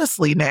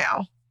fearlessly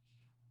now.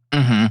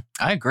 Mm-hmm.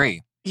 I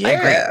agree. Yeah.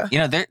 I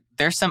agree.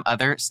 There's some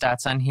other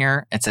stats on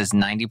here. It says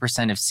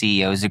 90% of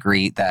CEOs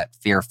agree that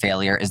fear of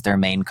failure is their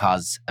main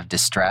cause of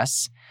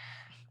distress.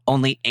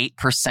 Only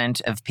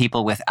 8% of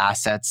people with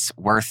assets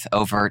worth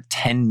over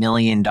 $10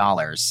 million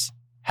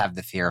have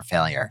the fear of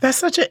failure. That's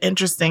such an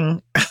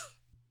interesting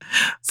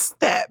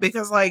stat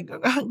because, like,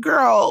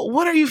 girl,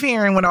 what are you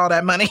fearing with all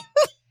that money?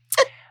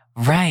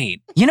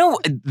 Right. You know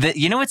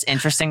what's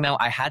interesting though?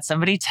 I had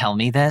somebody tell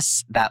me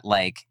this, that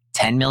like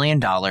 $10 million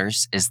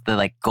is the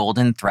like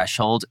golden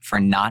threshold for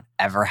not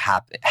ever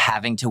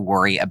having to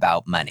worry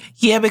about money.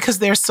 Yeah, because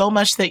there's so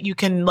much that you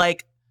can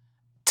like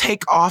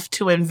take off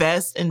to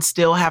invest and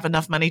still have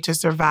enough money to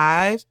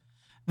survive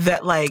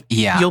that like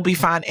you'll be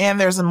fine. And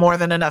there's more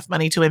than enough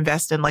money to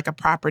invest in like a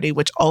property,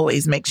 which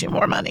always makes you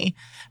more money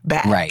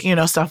back. Right.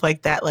 Stuff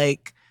like that.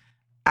 Like,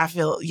 I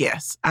feel,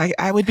 yes,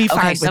 I would be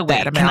fine with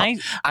that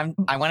amount.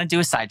 I want to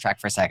do a sidetrack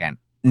for a second.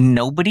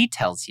 Nobody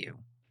tells you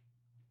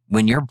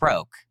when you're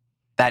broke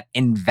that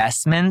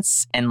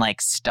investments and like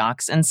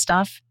stocks and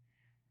stuff,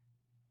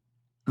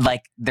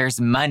 like there's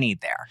money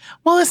there.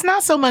 Well, it's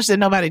not so much that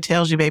nobody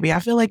tells you, baby. I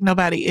feel like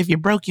if you're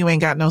broke, you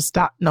ain't got no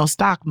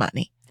stock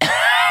money.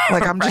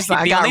 Like, I'm just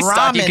like, I got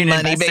ramen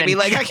money, baby.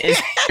 Like, I can't.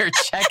 Your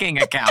checking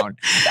account.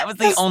 That was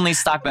the only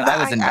stock that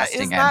I was investing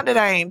in. It's not that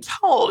I ain't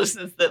told. It's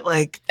just that,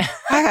 like,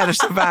 I got to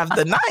survive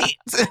the night.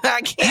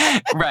 I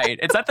can't. Right.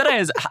 It's not that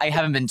I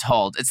haven't been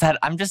told. It's that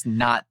I'm just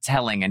not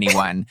telling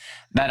anyone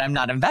that I'm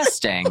not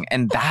investing.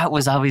 And that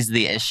was always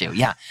the issue.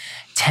 Yeah.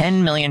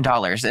 $10 million.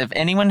 If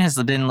anyone has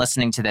been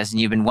listening to this and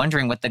you've been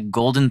wondering what the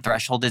golden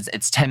threshold is,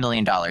 it's $10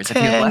 million. If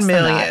you have less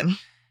than that,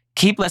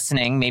 keep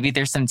listening. Maybe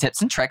there's some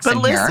tips and tricks here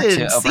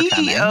to overcome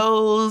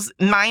CEOs,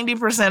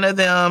 90% of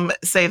them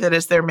say that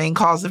it's their main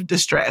cause of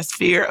distress,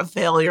 fear of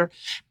failure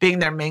being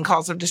their main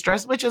cause of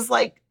distress, which is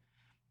like,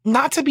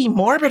 not to be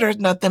morbid or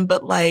nothing,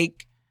 but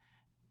like,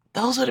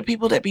 those are the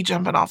people that be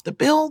jumping off the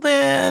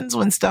buildings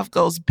when stuff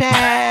goes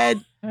bad.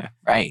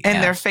 Right.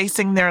 And they're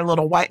facing their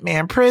little white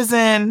man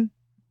prison.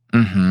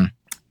 Mm-hmm.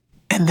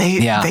 And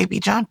they be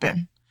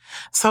jumping.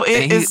 So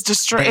it's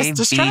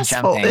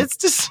distressful. It's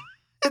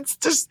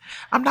just,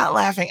 I'm not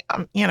laughing.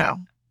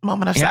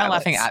 Moment of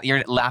silence.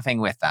 You're laughing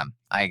with them.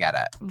 I get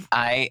it.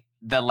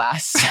 The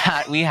last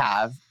stat we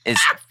have is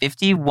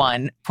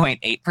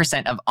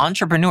 51.8% of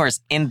entrepreneurs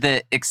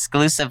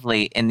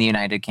exclusively in the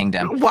United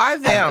Kingdom. Why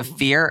them? Have a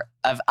fear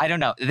of, I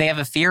don't know. They have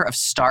a fear of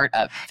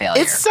startup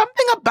failure. It's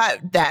something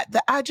about that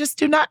I just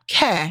do not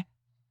care.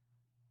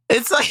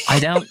 It's like I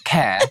don't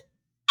care.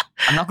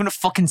 I'm not going to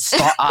fucking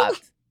start up.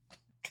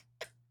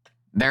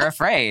 They're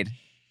afraid.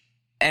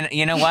 And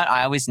you know what?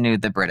 I always knew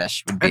the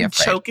British would be afraid. I'm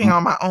choking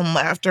on my own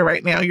laughter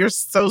right now. You're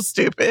so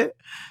stupid.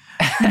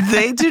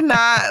 They do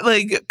not,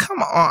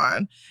 come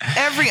on.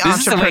 Every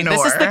entrepreneur.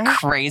 This is the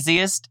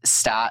craziest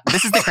stat.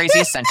 This is the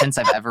craziest sentence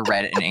I've ever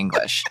read in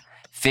English.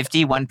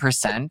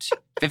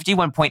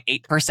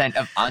 51.8%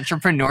 of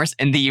entrepreneurs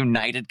in the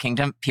United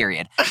Kingdom,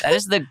 period. That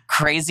is the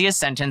craziest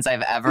sentence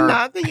I've ever...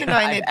 Not the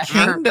United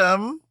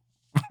Kingdom.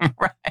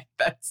 Right.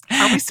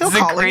 Are we still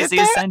calling the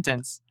craziest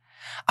sentence.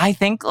 I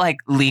think,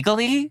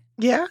 legally...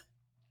 Yeah.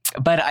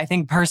 But I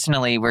think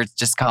personally, we're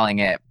just calling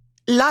it...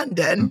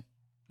 London.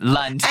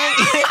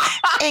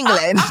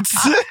 England.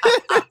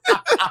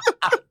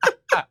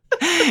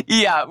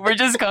 Yeah, we're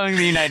just calling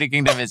the United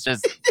Kingdom. It's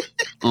just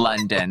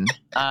London.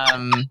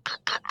 And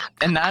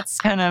that's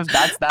that on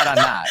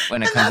that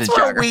when it comes to geography. That's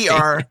where we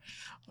are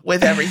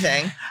with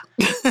everything.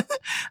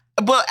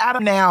 Well,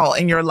 Adam, now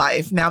in your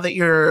life, now that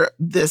you're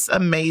this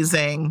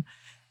amazing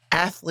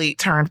athlete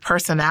turned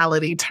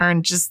personality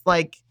turned just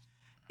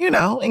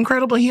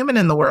incredible human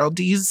in the world,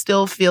 do you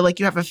still feel like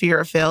you have a fear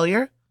of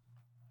failure?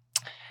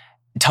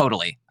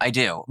 Totally, I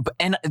do. But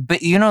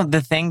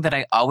the thing that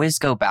I always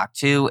go back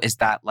to is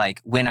that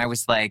when I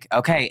was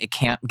okay, it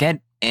can't get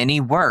any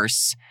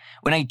worse.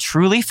 When I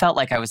truly felt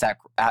like I was at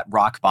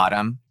rock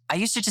bottom, I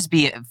used to just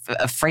be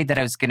afraid that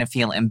I was going to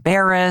feel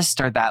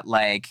embarrassed or that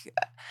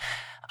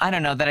I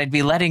don't know, that I'd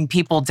be letting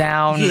people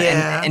down.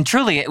 Yeah. And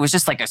truly, it was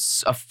just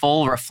a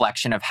full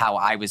reflection of how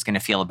I was going to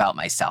feel about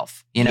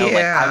myself.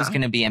 I was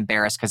going to be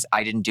embarrassed because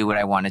I didn't do what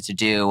I wanted to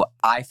do.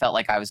 I felt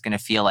like I was going to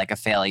feel like a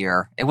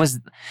failure. It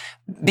was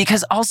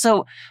because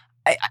also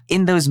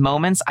in those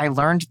moments, I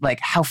learned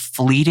how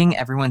fleeting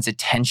everyone's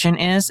attention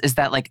is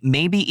that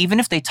maybe even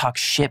if they talk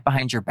shit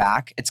behind your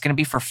back, it's going to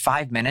be for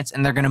 5 minutes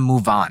and they're going to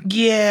move on.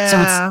 Yeah.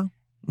 So it's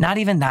not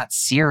even that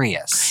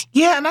serious.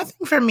 Yeah. And I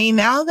think for me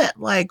now that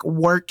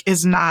work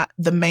is not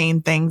the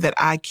main thing that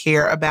I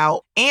care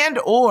about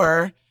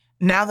or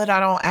now that I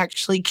don't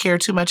actually care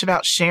too much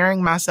about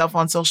sharing myself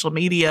on social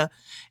media,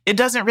 it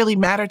doesn't really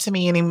matter to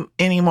me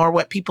anymore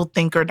what people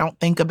think or don't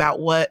think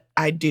about what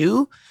I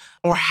do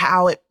or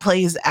how it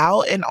plays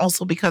out. And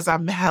also because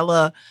I'm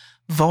hella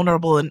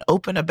vulnerable and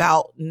open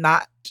about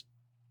not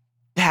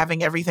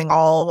having everything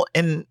all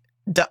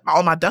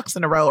my ducks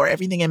in a row or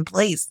everything in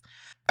place.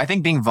 I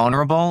think being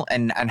vulnerable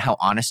and how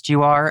honest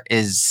you are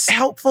is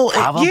helpful.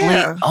 Probably.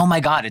 Yeah. Oh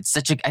my God, it's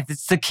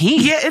the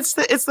key. Yeah, it's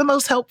the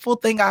most helpful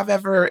thing I've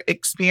ever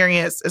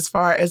experienced as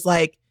far as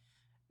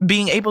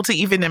being able to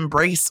even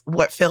embrace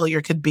what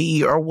failure could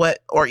be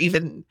or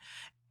even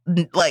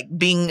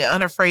being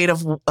unafraid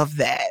of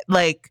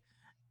that.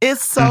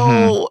 It's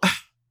so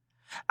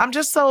I'm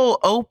just so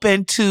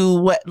open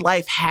to what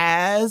life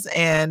has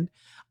and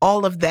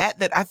all of that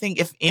I think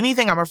if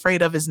anything I'm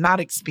afraid of is not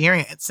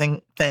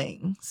experiencing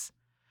things.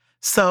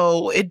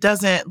 So it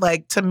doesn't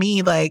to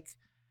me, I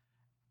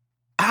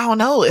don't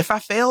know if I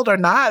failed or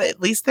not,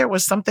 at least there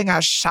was something I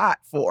shot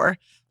for,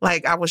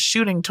 I was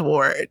shooting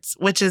towards,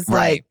 which is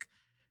right.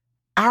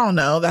 I don't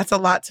know. That's a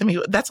lot to me.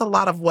 That's a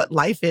lot of what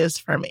life is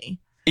for me.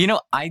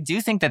 I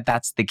do think that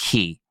that's the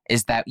key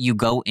is that you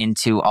go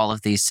into all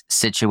of these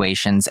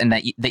situations and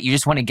that you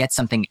just want to get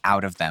something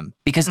out of them.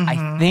 Because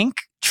I think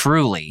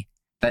truly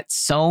that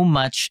so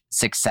much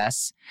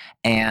success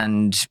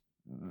and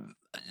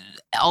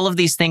all of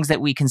these things that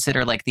we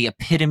consider the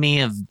epitome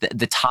of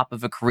the top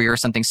of a career or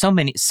something, so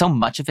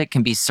much of it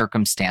can be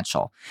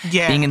circumstantial.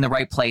 Yeah. Being in the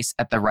right place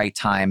at the right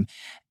time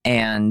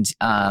and,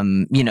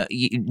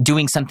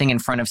 doing something in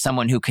front of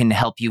someone who can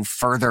help you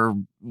further,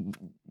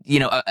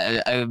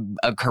 a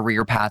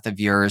career path of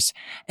yours.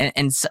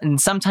 And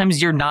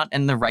sometimes you're not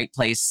in the right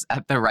place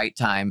at the right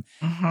time.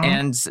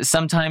 And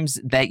sometimes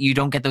that you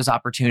don't get those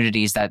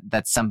opportunities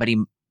that somebody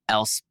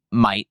else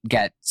might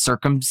get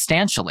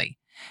circumstantially.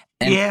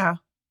 And yeah.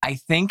 I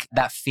think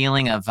that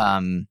feeling of,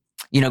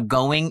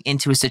 going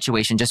into a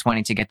situation, just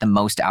wanting to get the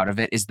most out of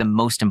it is the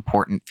most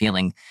important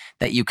feeling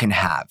that you can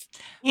have.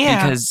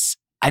 Yeah. Because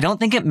I don't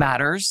think it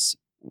matters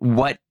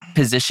what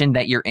position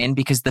that you're in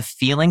because the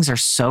feelings are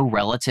so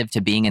relative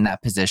to being in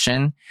that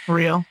position.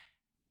 Real.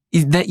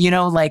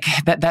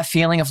 That, that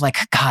feeling of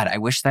God, I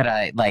wish that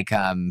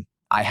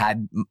I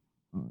had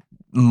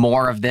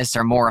more of this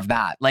or more of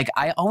that. Like,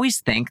 I always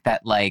think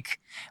that like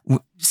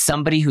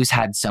somebody who's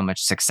had so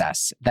much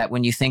success, that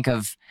when you think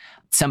of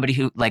somebody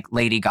who like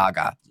Lady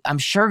Gaga, I'm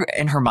sure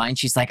in her mind,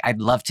 she's like, I'd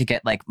love to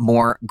get like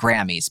more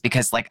Grammys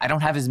because like I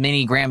don't have as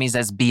many Grammys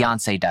as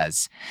Beyonce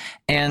does.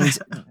 And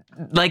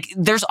like,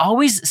 there's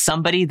always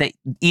somebody that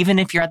even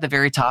if you're at the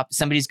very top,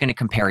 somebody's going to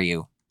compare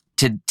you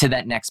to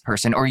that next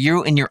person, or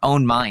you in your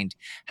own mind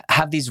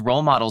have these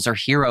role models or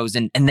heroes,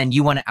 and then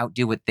you want to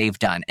outdo what they've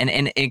done.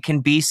 And it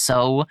can be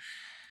so,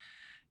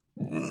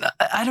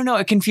 I don't know,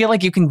 it can feel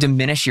like you can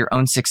diminish your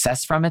own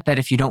success from it, that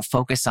if you don't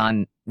focus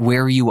on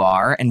where you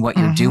are and what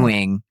you're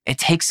doing, it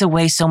takes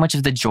away so much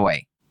of the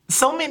joy.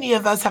 So many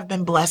of us have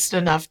been blessed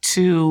enough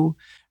to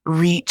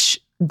reach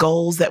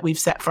goals that we've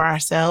set for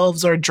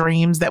ourselves or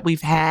dreams that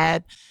we've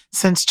had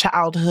since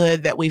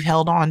childhood that we've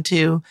held on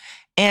to.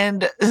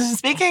 And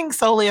speaking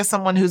solely as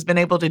someone who's been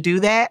able to do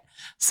that,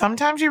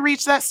 sometimes you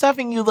reach that stuff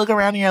and you look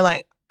around and you're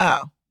like,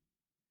 oh.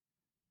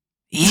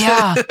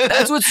 Yeah,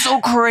 that's what's so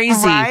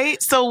crazy.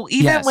 Right? So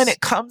even when it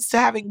comes to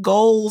having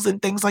goals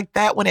and things like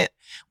that,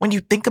 when you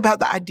think about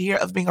the idea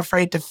of being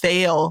afraid to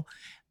fail,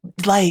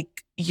 like,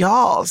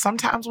 y'all,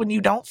 sometimes when you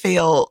don't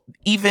fail,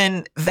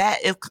 even that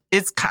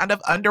it's kind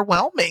of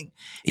underwhelming.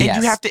 And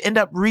you have to end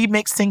up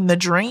remixing the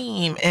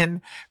dream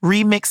and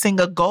remixing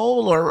a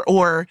goal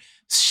or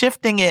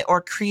shifting it or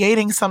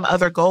creating some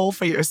other goal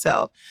for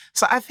yourself.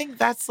 So I think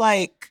that's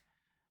like,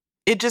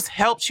 it just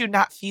helps you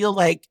not feel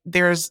like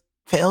there's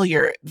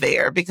failure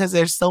there, because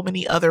there's so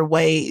many other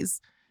ways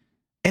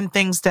and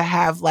things to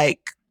have like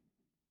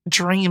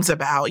dreams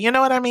about. You know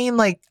what I mean?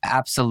 Like,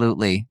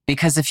 absolutely.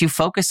 Because if you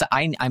focus,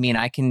 I mean,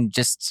 I can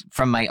just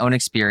from my own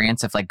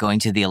experience of like going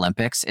to the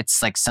Olympics,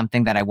 it's like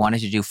something that I wanted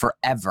to do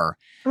forever.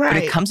 right.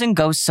 But it comes and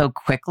goes so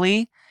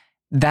quickly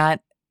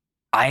that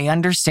I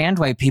understand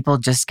why people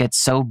just get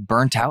so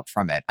burnt out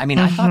from it. I mean,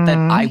 I thought that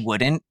I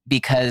wouldn't,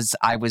 because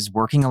I was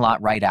working a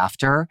lot right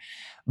after,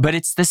 but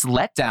it's this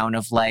letdown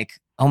of like,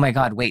 oh my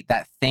God, wait,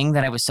 that thing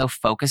that I was so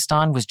focused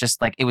on was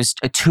just like, it was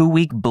a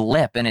 2-week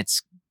blip and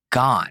it's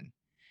gone.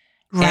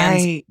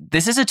 Right. And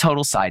this is a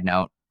total side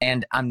note,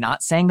 and I'm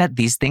not saying that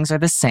these things are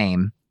the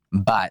same,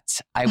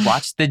 but I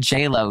watched the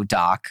J.Lo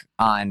doc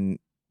on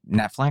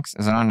Netflix.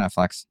 Is it on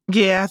Netflix?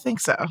 Yeah, I think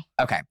so.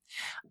 Okay.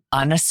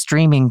 On a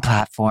streaming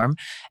platform.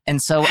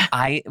 And so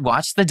I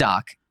watched the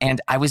doc,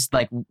 and I was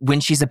like, when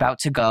she's about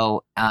to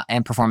go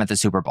and perform at the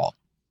Super Bowl,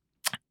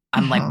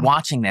 I'm like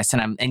watching this,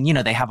 and you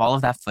know, they have all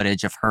of that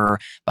footage of her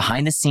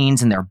behind the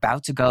scenes, and they're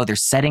about to go, they're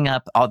setting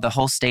up the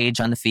whole stage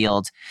on the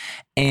field.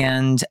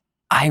 And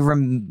I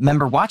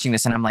remember watching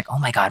this and I'm like, oh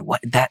my God,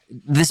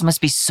 this must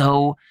be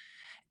so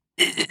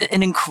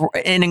an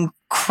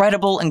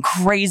incredible and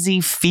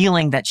crazy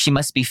feeling that she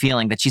must be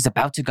feeling, that she's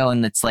about to go.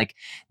 And it's like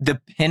the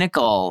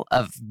pinnacle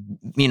of,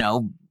 you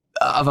know,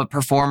 of a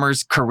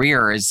performer's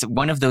career is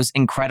one of those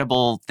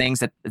incredible things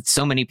that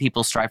so many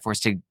people strive for, is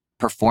to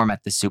perform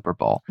at the Super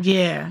Bowl.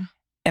 Yeah.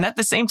 And at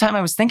the same time,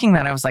 I was thinking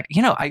that, I was like,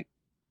 you know,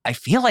 I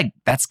feel like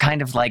that's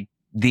kind of like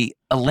the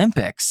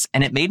Olympics.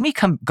 And it made me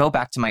go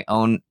back to my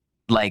own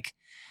like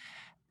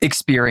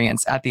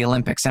experience at the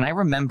Olympics. And I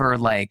remember,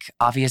 like,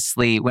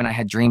 obviously when I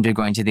had dreamed of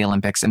going to the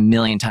Olympics a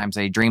million times,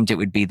 I dreamed it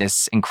would be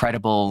this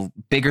incredible,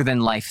 bigger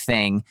than life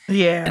thing.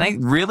 Yeah. And I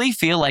really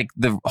feel like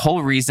the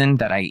whole reason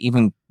that I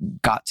even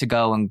got to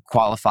go and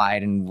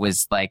qualified and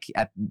was like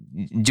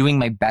doing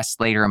my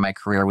best later in my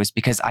career was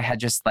because I had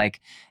just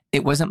like,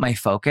 it wasn't my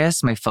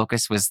focus. My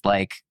focus was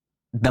like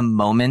the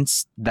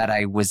moments that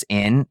I was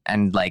in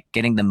and like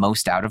getting the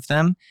most out of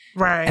them.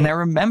 Right. And I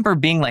remember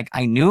being like,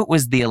 I knew it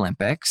was the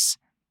Olympics,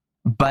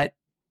 but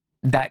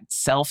that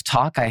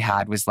self-talk I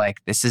had was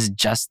like, this is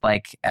just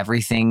like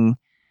everything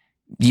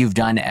you've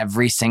done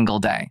every single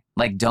day.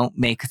 Like, don't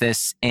make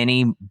this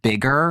any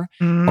bigger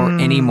or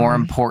any more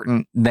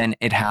important than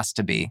it has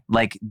to be.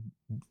 Like,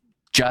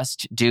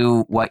 just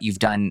do what you've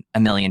done a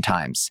million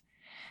times.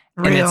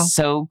 Real. And it's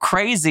so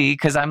crazy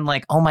because I'm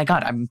like, oh my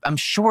God, I'm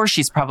sure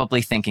she's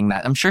probably thinking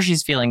that. I'm sure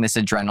she's feeling this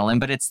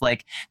adrenaline, but it's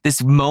like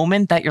this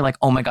moment that you're like,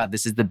 oh my God,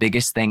 this is the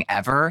biggest thing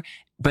ever.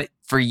 But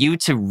for you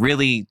to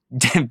really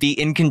be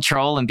in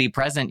control and be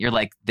present, you're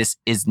like, this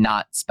is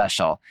not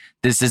special.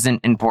 This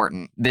isn't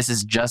important. This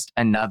is just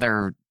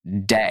another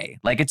day.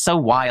 Like, it's so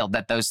wild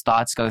that those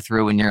thoughts go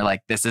through and you're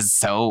like, this is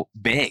so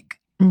big.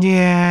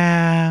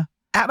 Yeah.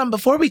 Adam,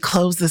 before we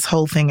close this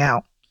whole thing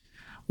out,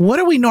 what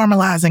are we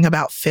normalizing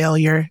about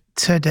failure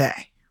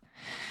today?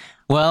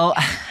 Well,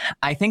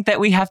 I think that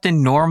we have to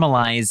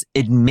normalize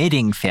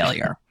admitting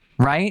failure,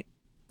 right?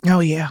 Oh,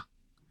 yeah.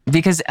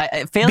 Because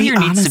failure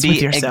needs to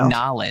be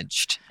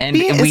acknowledged. And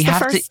we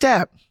have first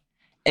step.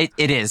 It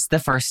is the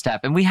first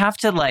step. And we have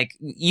to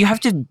you have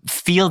to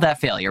feel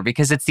that failure,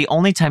 because it's the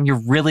only time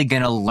you're really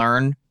going to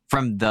learn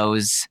from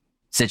those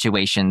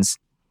situations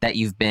that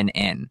you've been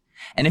in.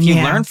 And if you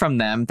learn from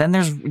them,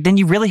 then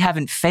you really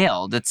haven't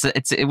failed.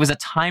 It was a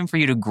time for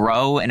you to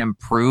grow and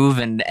improve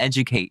and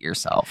educate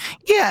yourself.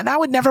 Yeah, and I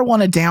would never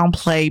want to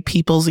downplay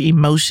people's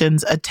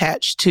emotions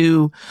attached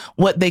to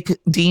what they could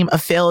deem a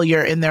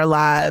failure in their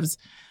lives.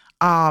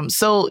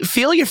 So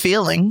feel your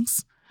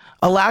feelings.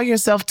 Allow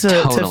yourself to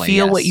Totally,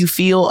 feel what yes. you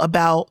feel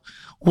about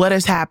what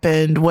has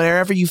happened,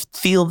 wherever you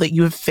feel that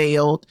you have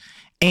failed,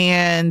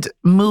 and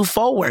move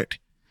forward.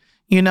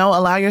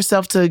 Allow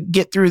yourself to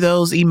get through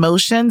those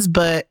emotions,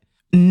 but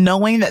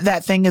knowing that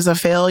that thing is a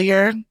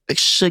failure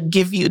should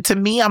give you, to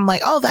me, I'm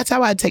like, oh, that's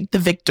how I take the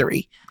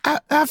victory.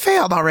 I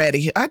failed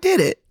already. I did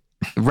it.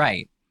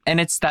 Right. And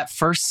it's that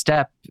first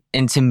step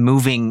into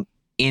moving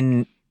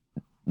in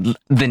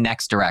the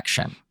next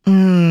direction.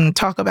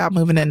 Talk about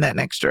moving in that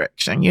next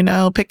direction,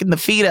 picking the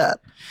feet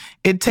up.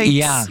 It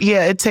takes,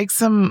 it takes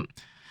some,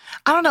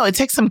 I don't know, it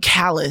takes some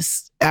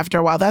callous after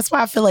a while. That's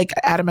why I feel like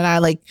Adam and I,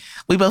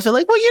 we both feel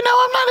like, well,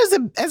 I'm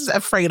not as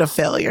afraid of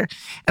failure.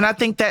 And I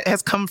think that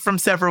has come from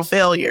several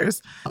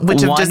failures,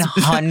 which have just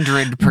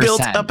 100%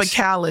 built up a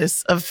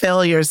callus of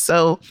failures.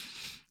 So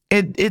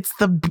it's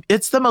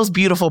the most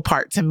beautiful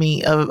part to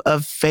me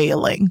of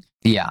failing.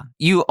 Yeah.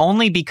 You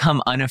only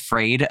become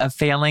unafraid of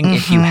failing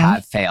if you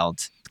have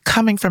failed.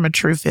 Coming from a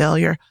true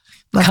failure.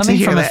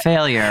 Coming from a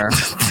failure,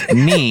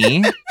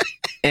 me,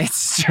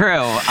 it's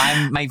true.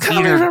 My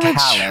feet are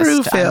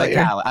calloused.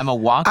 I'm a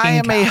walking I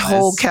am callus. a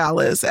whole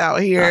callus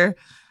out here.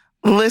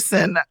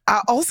 Listen,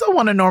 I also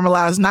want to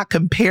normalize not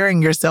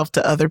comparing yourself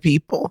to other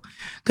people,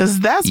 because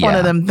that's one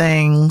of them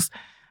things.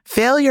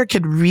 Failure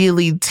could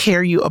really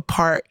tear you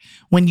apart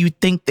when you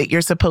think that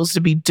you're supposed to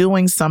be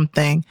doing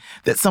something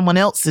that someone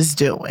else is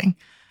doing,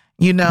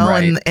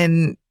 right.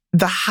 and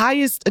the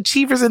highest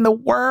achievers in the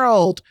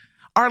world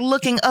are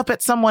looking up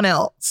at someone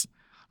else.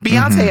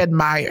 Beyonce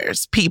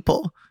admires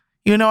people.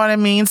 You know what I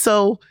mean?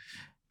 So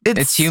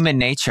it's human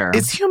nature.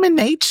 It's human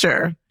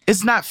nature.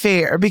 It's not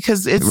fair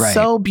because it's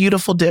so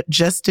beautiful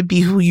just to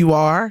be who you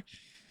are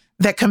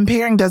that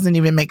comparing doesn't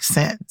even make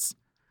sense.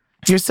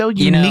 You're so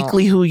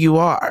uniquely who you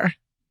are.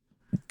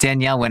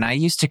 Danielle, when I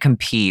used to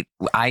compete,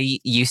 I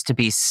used to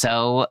be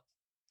so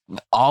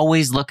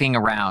always looking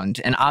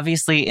around, and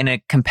obviously in a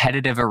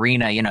competitive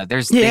arena,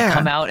 they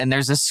come out and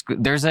there's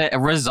a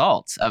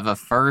result of a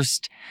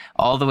first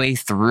all the way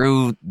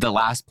through the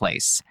last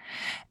place,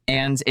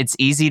 and it's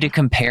easy to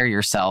compare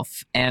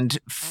yourself. And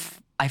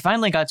I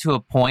finally got to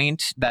a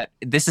point that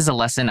this is a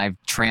lesson I've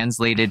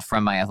translated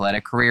from my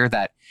athletic career,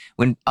 that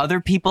when other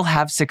people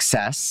have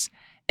success,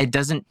 it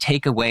doesn't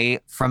take away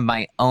from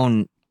my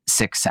own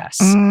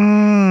success.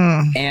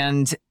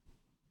 And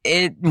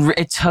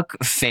it took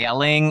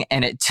failing,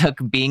 and it took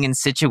being in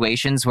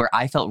situations where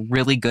I felt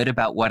really good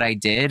about what I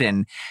did.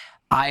 And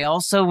I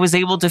also was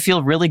able to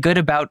feel really good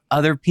about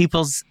other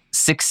people's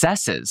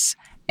successes.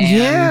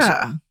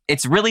 And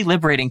it's really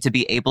liberating to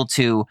be able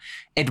to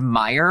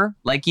admire,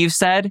 like you've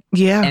said,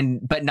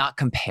 but not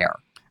compare.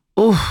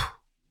 Ooh,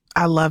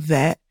 I love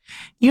that.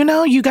 You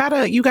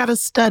gotta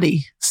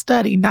study,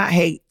 not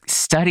hate.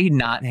 Study,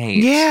 not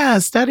hate. Yeah,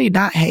 study,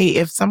 not hate.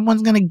 If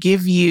someone's going to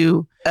give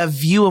you a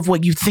view of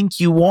what you think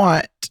you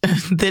want,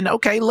 then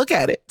okay, look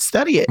at it,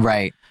 study it.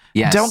 Right.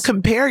 Yes. Don't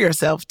compare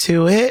yourself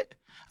to it.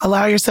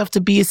 Allow yourself to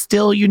be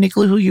still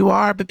uniquely who you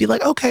are, but be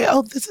like, okay,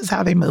 this is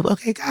how they move.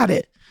 Okay, got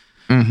it.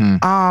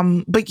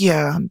 But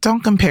yeah,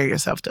 don't compare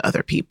yourself to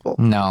other people.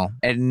 No,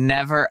 it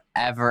never,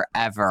 ever,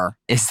 ever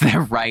is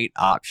the right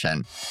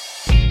option.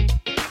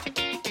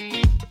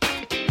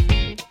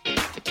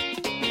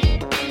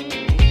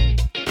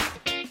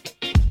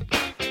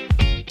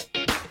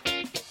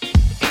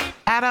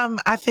 Adam,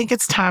 I think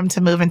it's time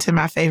to move into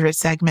my favorite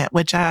segment,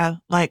 which I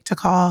like to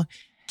call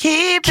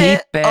Keep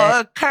It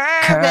or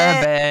Curb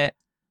It.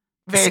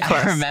 Very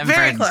close. I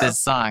remembered this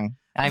song.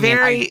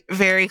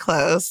 Very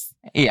close.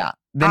 Yeah.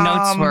 The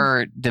notes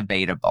were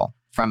debatable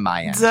from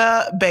my end.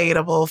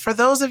 Debatable. For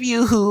those of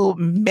you who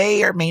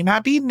may or may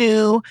not be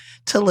new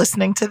to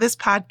listening to this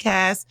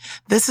podcast,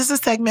 this is a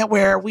segment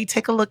where we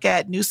take a look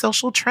at new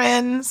social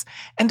trends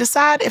and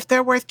decide if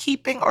they're worth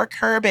keeping or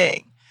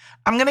curbing.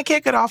 I'm going to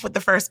kick it off with the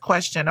first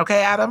question.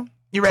 Okay, Adam?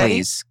 You ready?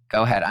 Please,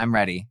 go ahead. I'm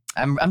ready.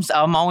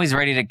 I'm always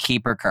ready to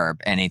keep or curb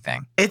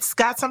anything. It's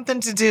got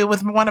something to do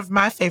with one of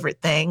my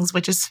favorite things,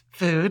 which is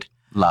food.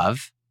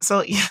 Love.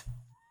 So, yeah.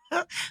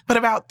 But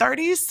about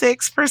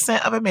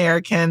 36% of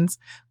Americans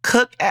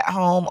cook at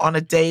home on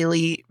a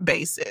daily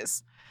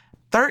basis.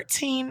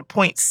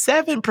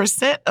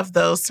 13.7% of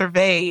those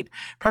surveyed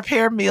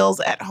prepare meals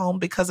at home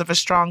because of a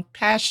strong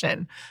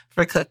passion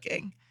for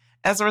cooking.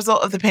 As a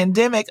result of the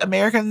pandemic,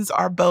 Americans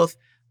are both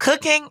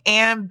cooking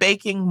and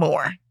baking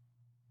more.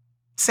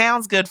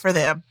 Sounds good for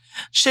them.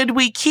 Should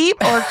we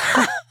keep or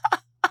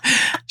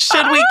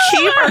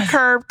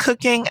curb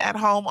cooking at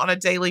home on a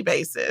daily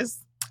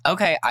basis?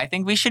 Okay, I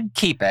think we should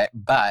keep it,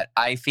 but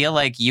I feel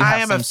like you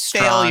have some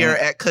strong... I am a failure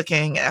at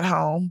cooking at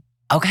home.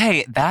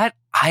 Okay, that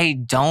I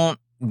don't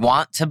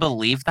want to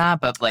believe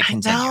that, but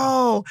continue.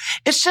 No,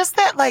 it's just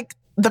that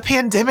the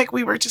pandemic,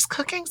 we were just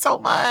cooking so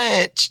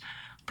much.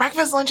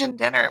 Breakfast, lunch, and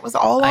dinner. It was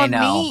all on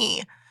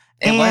me.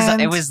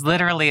 It was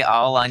literally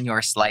all on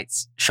your slight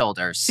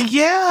shoulders.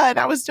 Yeah, and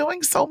I was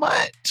doing so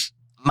much.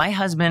 My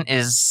husband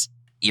is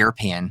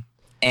European,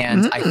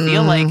 and I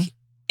feel like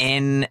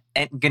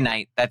good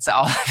night. That's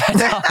all.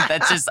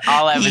 That's just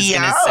all I was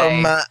going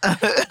to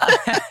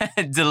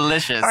say.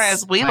 Delicious. Or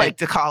as we like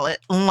to call it,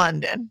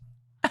 London.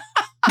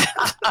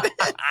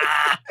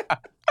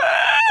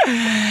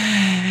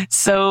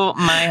 So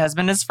my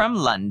husband is from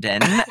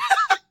London.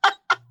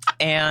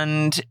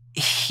 And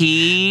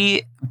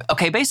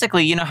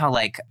basically, you know how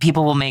like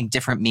people will make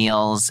different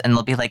meals and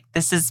they'll be like,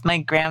 this is my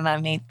grandma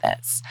made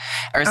this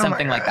or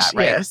something like that,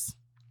 right? Yes.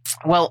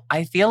 Well,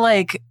 I feel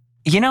like,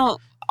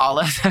 all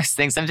of those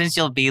things. Sometimes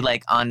you'll be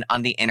like on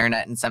the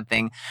internet and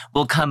something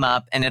will come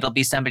up and it'll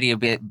be somebody who'll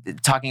be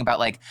talking about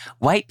like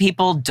white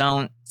people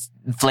don't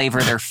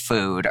flavor their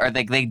food or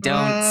like they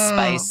don't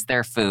spice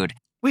their food.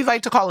 We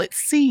like to call it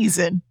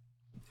season.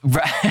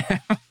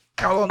 Right.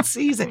 Y'all don't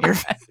season your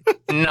food.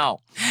 No.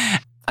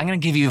 I'm going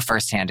to give you a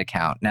firsthand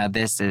account. Now,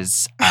 this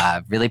is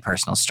a really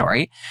personal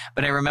story,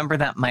 but I remember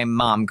that my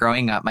mom,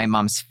 growing up, my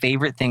mom's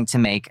favorite thing to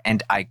make,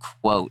 and I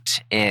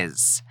quote,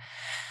 is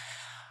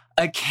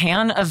a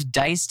can of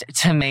diced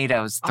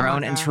tomatoes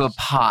thrown into a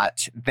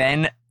pot,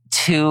 then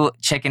 2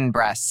 chicken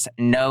breasts,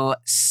 no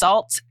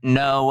salt,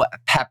 no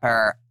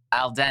pepper,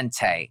 al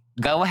dente.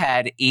 Go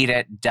ahead, eat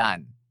it,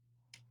 done.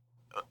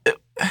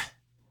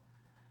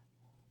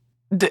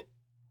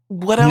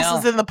 What else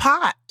is in the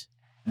pot?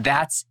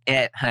 That's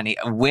it, honey.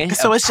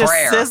 So it's just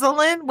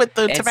sizzling with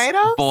the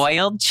tomatoes?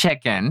 Boiled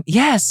chicken.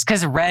 Yes,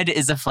 because red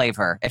is a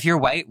flavor. If you're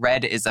white,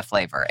 red is a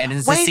flavor. And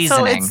it's a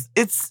seasoning. So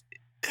it's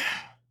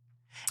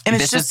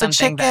just the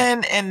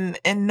chicken and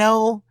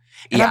no...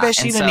 And I bet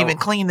she didn't even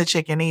clean the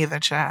chicken either,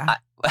 child.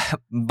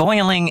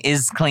 Boiling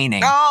is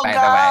cleaning, by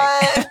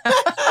the way.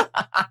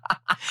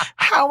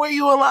 How are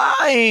you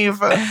alive?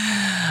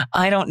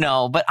 I don't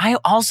know. But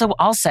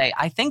I'll say,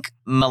 I think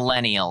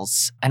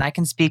millennials, and I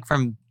can speak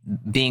from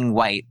being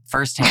white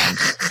firsthand,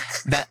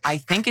 that I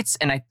think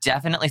and I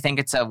definitely think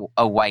it's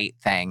a white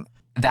thing,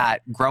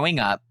 that growing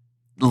up,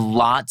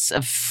 lots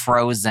of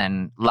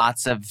frozen,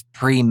 lots of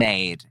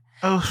pre-made.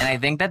 Oof. And I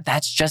think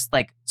that's just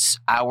like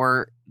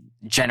our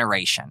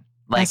generation.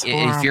 Like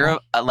if you're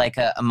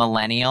a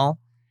millennial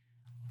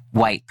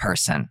white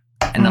person,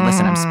 and then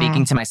listen, I'm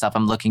speaking to myself.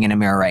 I'm looking in a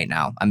mirror right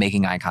now. I'm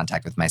making eye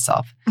contact with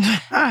myself. And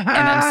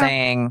I'm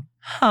saying,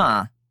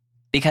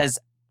 because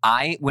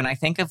when I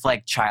think of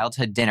like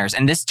childhood dinners,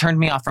 and this turned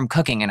me off from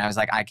cooking, and I was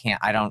like, I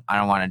don't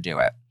want to do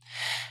it.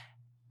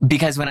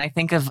 Because when I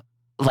think of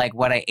like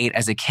what I ate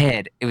as a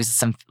kid, it was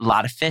a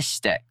lot of fish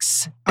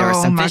sticks. There were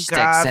some fish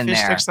sticks in there.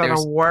 Fish sticks are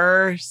the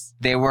worst.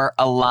 There were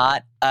a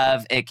lot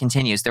of, it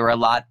continues, there were a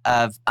lot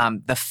of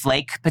the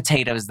flake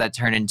potatoes that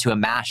turn into a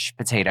mashed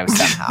potato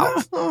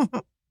somehow.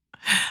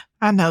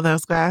 I know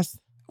those guys.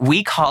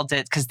 We called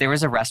it, because there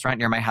was a restaurant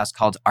near my house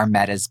called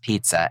Armetta's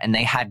Pizza, and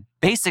they had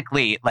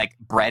basically like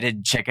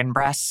breaded chicken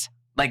breasts.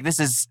 Like this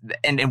is,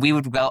 and we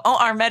would go, oh,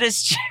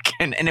 Armetta's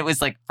chicken. And it was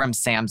like from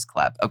Sam's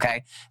Club,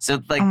 okay?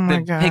 So like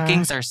the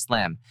pickings are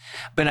slim.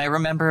 But I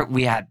remember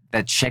we had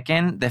the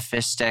chicken, the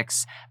fish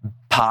sticks,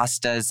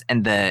 pastas,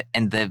 and the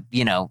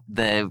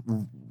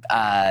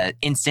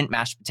instant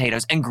mashed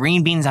potatoes and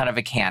green beans out of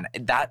a can.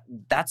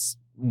 That's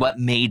what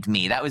made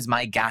me. That was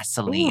my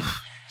gasoline.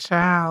 Oof,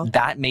 child.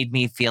 That made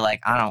me feel like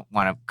I don't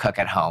want to cook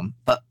at home.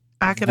 But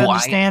I could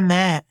understand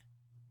that.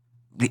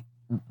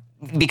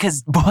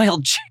 Because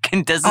boiled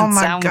chicken doesn't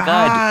sound good. Oh my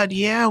God,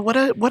 yeah. What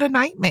a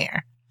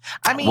nightmare.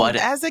 I mean,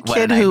 as a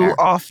kid who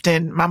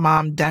my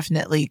mom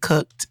definitely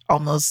cooked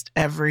almost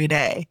every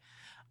day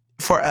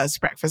for us,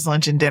 breakfast,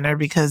 lunch, and dinner,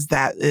 because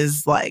that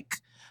is like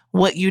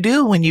what you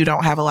do when you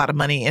don't have a lot of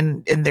money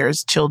and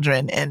there's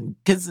children, and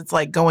because it's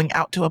like going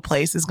out to a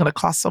place is going to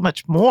cost so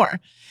much more.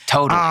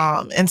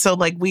 Totally. And so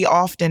like we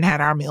often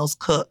had our meals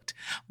cooked,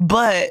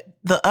 but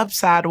the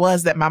upside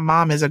was that my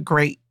mom is a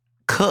great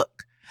cook.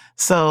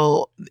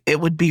 So it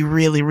would be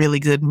really, really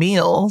good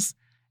meals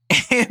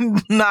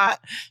and not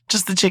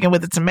just the chicken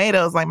with the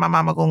tomatoes. Like my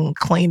mama going to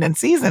clean and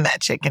season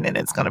that chicken, and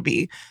it's going to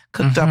be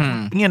cooked up,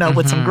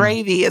 with some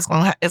gravy. It's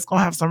going to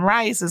have some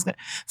rice.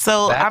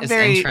 I'm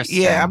very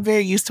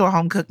used to a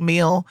home cooked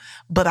meal,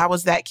 but I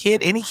was that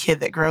kid, any kid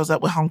that grows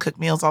up with home cooked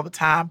meals all the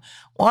time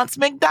wants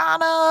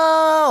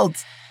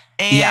McDonald's.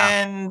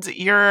 And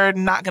you're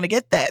not going to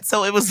get that.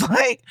 So it was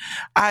like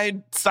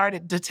I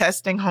started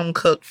detesting home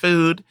cooked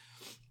food.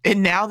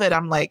 And now that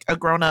I'm like a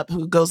grown up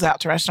who goes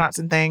out to restaurants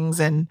and things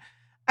and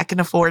I can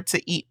afford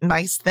to eat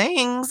nice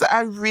things,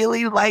 I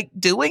really like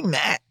doing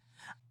that.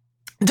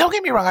 Don't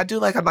get me wrong, I do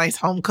like a nice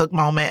home cook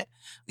moment.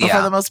 But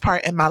for the most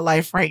part in my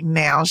life right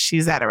now,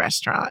 she's at a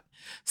restaurant.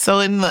 So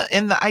in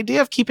the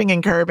idea of keeping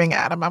and curbing,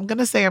 Adam, I'm going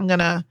to say I'm going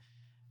to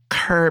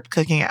curb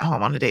cooking at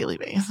home on a daily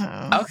basis.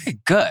 Okay,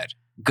 good.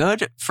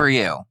 Good for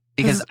you.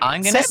 Because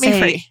I'm going to say... Set me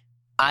free.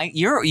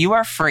 You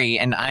are free,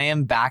 and I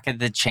am back at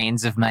the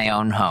chains of my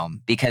own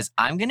home because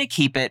I'm going to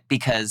keep it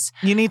because...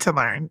 You need to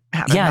learn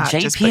how to not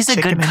just put JP's a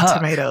good cook.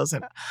 Tomatoes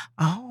and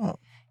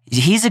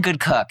He's a good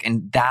cook,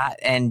 and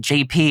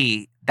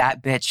JP,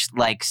 that bitch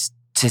likes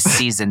to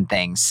season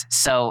things.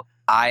 So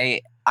I'm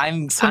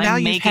now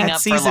making you've had up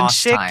for seasoned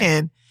lost chicken,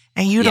 time.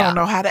 And you don't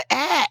know how to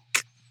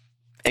act.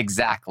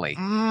 Exactly.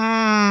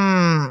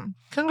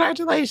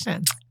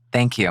 Congratulations.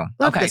 Thank you.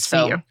 Love okay, this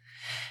so... for you.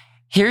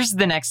 Here's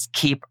the next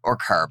keep or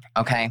curb,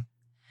 okay?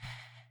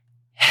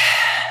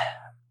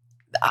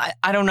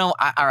 I don't know.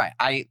 All right.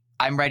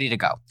 I'm ready to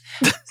go.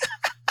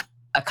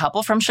 A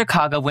couple from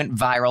Chicago went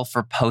viral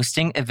for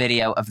posting a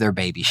video of their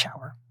baby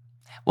shower.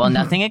 While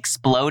nothing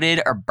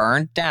exploded or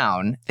burned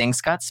down,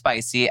 things got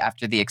spicy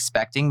after the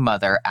expecting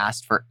mother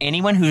asked for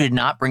anyone who did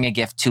not bring a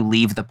gift to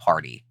leave the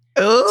party.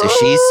 Ooh, so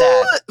she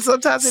said,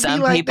 sometimes it some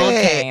be like people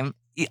that. came.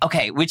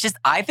 Okay, which is,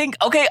 I think,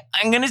 okay,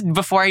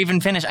 before I even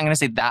finish, I'm going to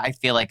say that I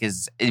feel like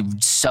is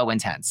so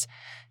intense.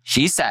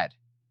 She said,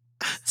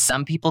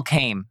 some people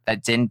came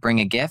that didn't bring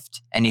a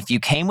gift. And if you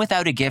came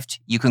without a gift,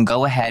 you can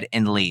go ahead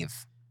and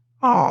leave.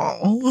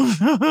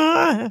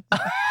 Oh.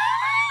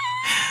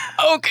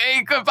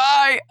 Okay,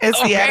 goodbye.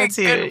 It's the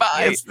attitude.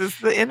 Goodbye. It's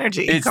the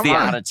energy. It's Come the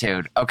on.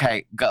 attitude.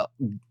 Okay, go.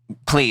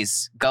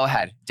 Please, go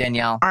ahead,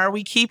 Danielle. Are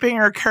we keeping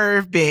or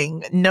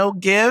curbing? No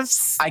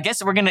gifts? I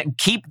guess we're going to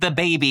keep the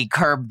baby,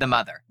 curb the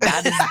mother.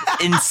 That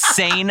is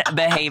insane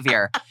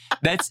behavior.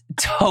 That's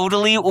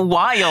totally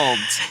wild.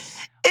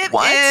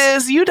 It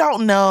is. You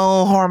don't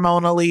know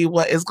hormonally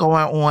what is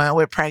going on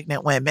with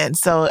pregnant women.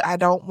 So I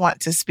don't want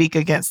to speak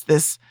against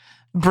this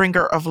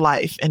bringer of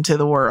life into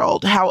the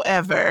world.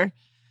 However,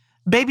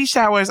 baby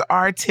showers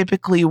are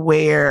typically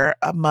where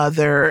a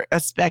mother,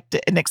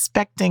 an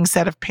expecting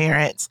set of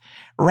parents,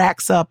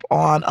 racks up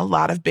on a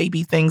lot of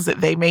baby things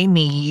that they may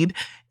need.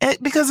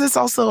 Because it's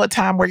also a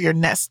time where you're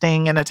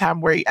nesting and a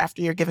time where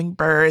after you're giving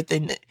birth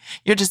and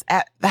you're just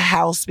at the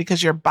house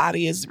because your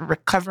body is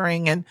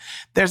recovering and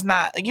there's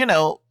not,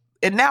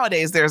 and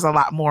nowadays there's a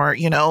lot more,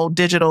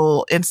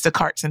 digital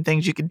Instacarts and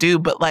things you could do.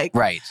 But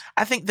right.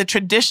 I think the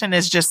tradition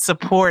is just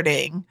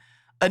supporting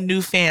a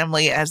new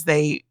family as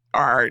they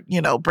are,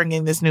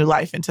 bringing this new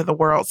life into the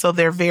world. So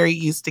they're very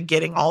used to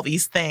getting all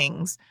these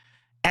things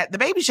at the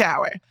baby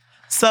shower.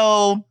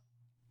 So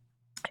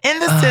in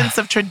the sense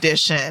of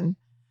tradition,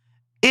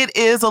 it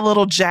is a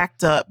little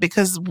jacked up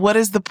because what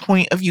is the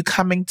point of you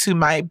coming to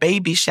my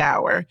baby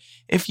shower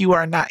if you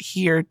are not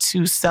here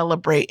to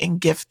celebrate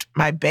and gift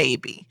my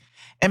baby?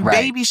 And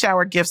baby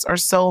shower gifts are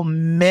so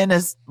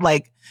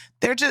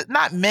they're just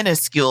not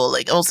minuscule,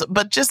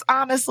 but just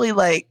honestly,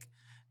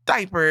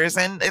 diapers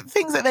and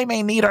things that they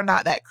may need are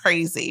not that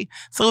crazy.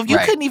 So if you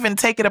couldn't even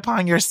take it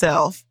upon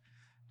yourself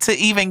to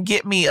even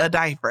get me a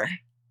diaper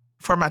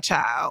for my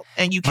child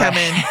and you come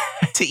in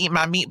to eat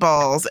my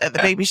meatballs at the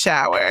baby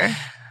shower,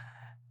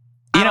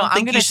 I don't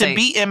think you should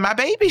be in my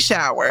baby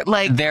shower.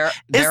 There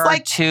are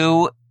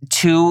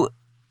two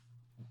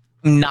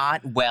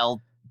not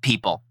well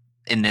people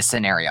in this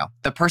scenario.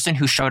 The person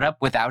who showed up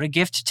without a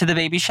gift to the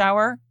baby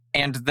shower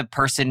and the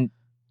person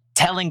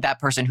telling that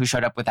person who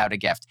showed up without a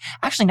gift.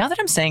 Actually, now that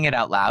I'm saying it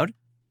out loud,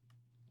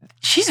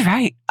 she's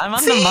right. I'm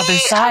on the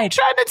mother's side. I'm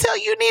trying to tell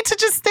you, you need to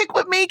just stick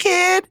with me,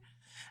 kid.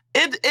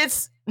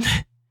 It's...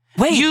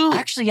 Wait,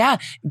 actually, yeah.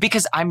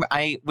 Because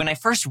when I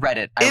first read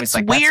it, I was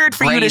like, it's weird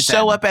for you to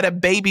show up at a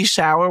baby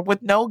shower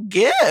with no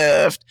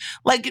gift.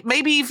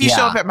 Maybe if you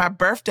show up at my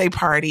birthday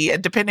party,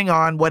 depending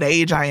on what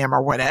age I am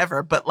or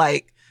whatever, but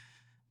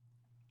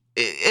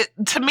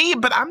to me,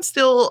 but I'm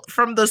still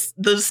from the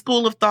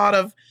school of thought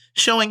of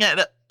showing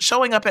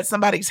up at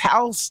somebody's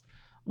house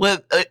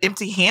with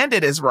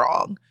empty-handed is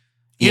wrong.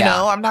 You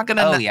know, I'm not going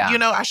to,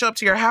 I show up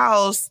to your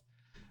house,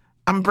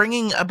 I'm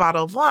bringing a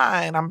bottle of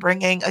wine, I'm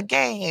bringing a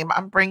game,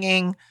 I'm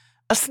bringing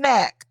a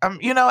snack. I'm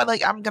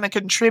going to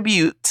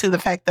contribute to the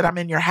fact that I'm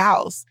in your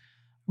house.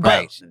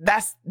 But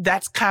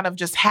that's kind of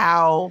just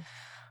how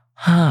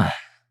courtesy,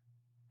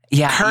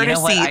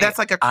 that's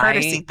like a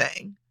courtesy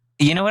thing.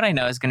 You know what I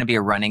know is going to be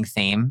a running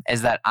theme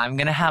is that I'm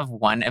going to have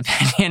one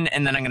opinion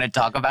and then I'm going to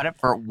talk about it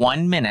for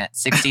 1 minute,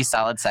 60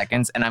 solid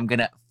seconds, and I'm going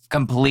to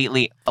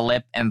completely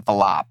flip and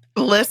flop.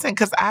 Listen,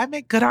 because I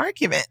make good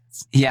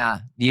arguments. Yeah,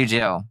 you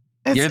do.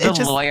 You're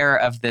the lawyer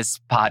of this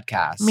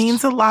podcast.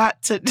 Means a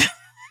lot to,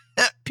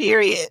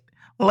 period.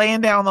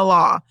 Laying down the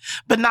law.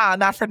 But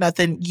not for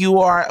nothing. You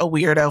are a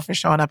weirdo for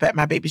showing up at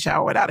my baby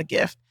shower without a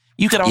gift.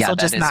 You could also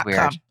just not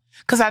come.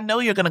 Because I know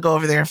you're going to go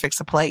over there and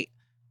fix a plate.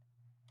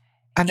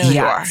 I know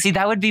you are. See,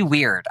 that would be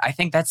weird. I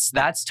think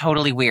that's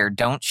totally weird.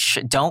 Don't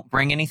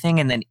bring anything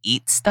and then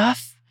eat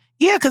stuff.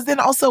 Yeah, because then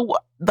also,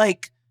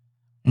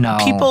 no,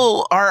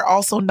 people are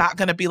also not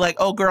going to be like,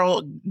 "Oh,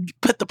 girl,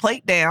 put the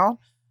plate down."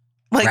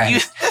 You.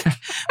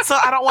 So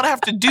I don't want to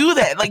have to do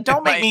that.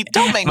 Don't make me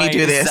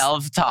do this.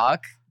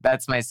 Self-talk.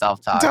 That's my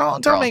self-talk.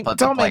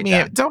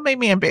 Don't make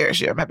me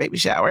embarrass you at my baby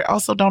shower.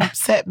 Also, don't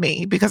upset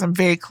me because I'm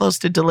very close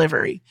to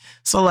delivery.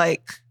 So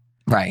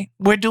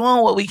we're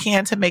doing what we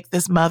can to make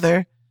this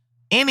mother,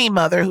 any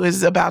mother who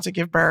is about to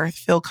give birth,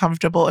 feel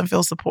comfortable and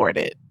feel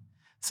supported.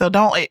 So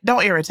don't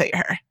irritate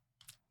her.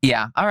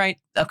 Yeah. All right.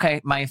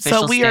 Okay. My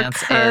official stance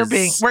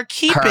is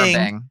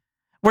curbing.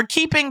 We're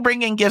keeping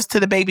bringing gifts to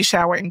the baby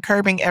shower and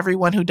curbing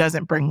everyone who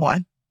doesn't bring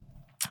one.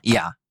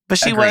 Yeah. But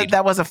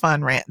that was a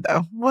fun rant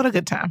though. What a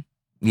good time.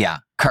 Yeah.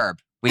 Curb.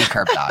 We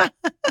curb that.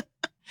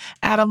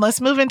 Adam, let's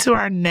move into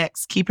our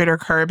next keep it or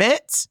curb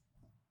it.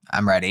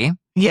 I'm ready.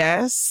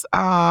 Yes.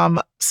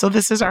 So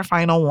this is our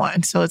final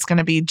one. So it's going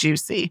to be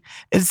juicy.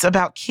 It's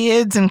about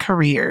kids and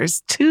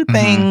careers. Two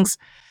things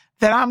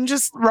that I'm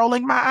just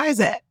rolling my eyes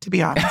at, to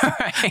be honest.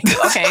 Right.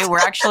 Okay, we're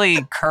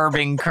actually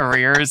curbing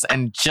careers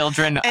and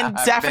children. And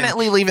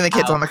definitely leaving the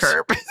kids on the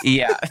curb.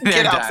 Yeah.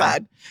 Get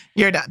outside.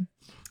 You're done.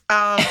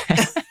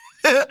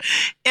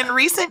 In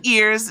recent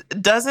years,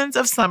 dozens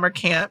of summer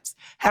camps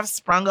have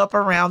sprung up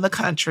around the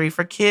country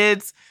for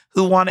kids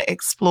who want to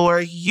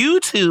explore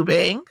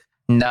YouTubing.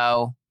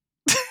 No.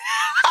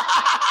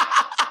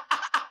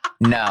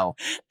 No.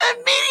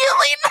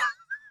 Immediately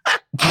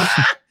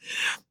not.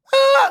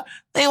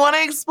 They want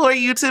to explore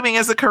YouTubing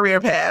as a career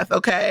path,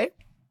 okay?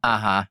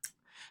 Uh-huh.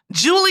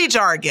 Julie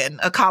Jargon,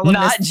 a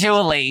columnist. Not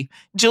Julie.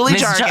 Julie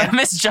Jargon.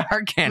 Miss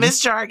Jargon. Miss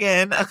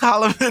Jargon, a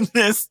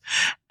columnist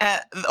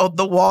at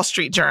the Wall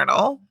Street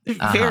Journal,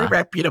 very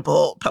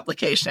reputable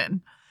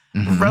publication,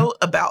 wrote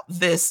about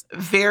this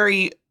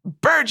very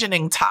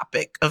burgeoning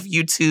topic of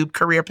YouTube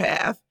career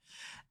path.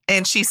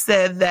 And she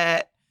said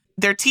that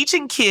they're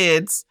teaching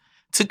kids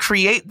to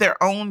create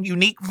their own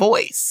unique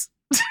voice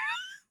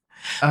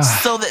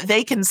so that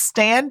they can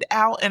stand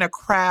out in a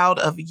crowd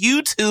of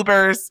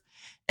YouTubers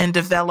and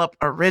develop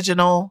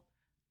original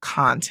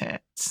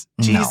content.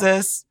 No.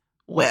 Jesus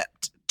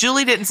wept.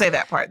 Julie didn't say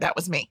that part. That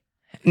was me.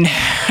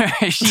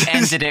 She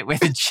ended it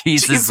with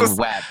Jesus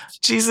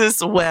wept.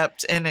 Jesus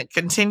wept, and it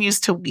continues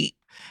to weep.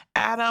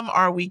 Adam,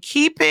 are we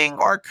keeping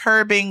or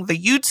curbing the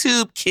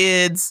YouTube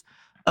kids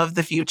of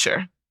the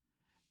future?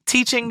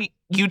 Teaching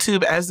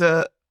YouTube as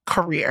a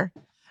career.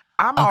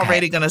 I'm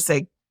already going to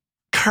say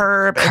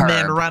curb and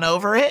then run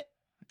over it.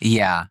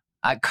 Yeah.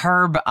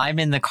 Curb, I'm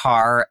in the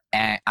car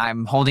and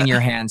I'm holding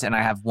your hands and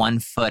I have 1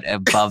 foot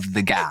above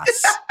the gas.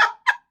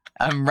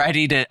 I'm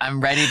ready to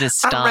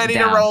stomp down. I'm ready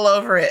to roll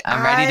over it.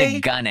 I'm ready to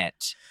gun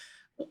it.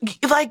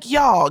 Like,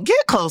 y'all,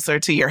 get closer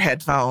to your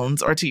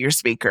headphones or to your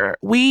speaker.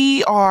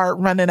 We are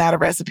running out of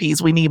recipes.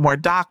 We need more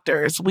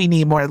doctors. We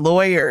need more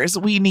lawyers.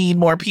 We need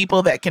more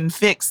people that can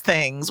fix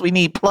things. We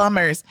need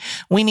plumbers.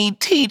 We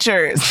need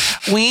teachers.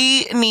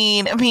 We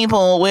need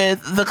people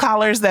with the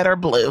collars that are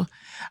blue.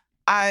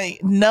 I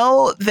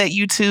know that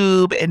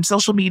YouTube and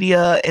social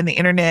media and the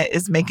internet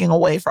is making a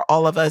way for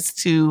all of us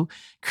to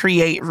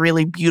create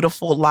really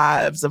beautiful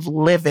lives of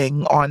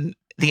living on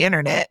the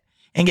internet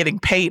and getting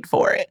paid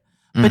for it.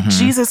 But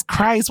Jesus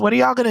Christ, what are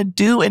y'all going to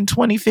do in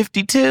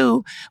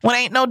 2052 when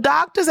ain't no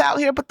doctors out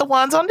here but the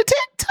ones on the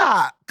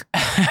TikTok?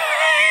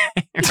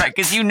 Right,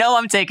 because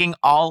I'm taking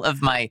all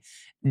of my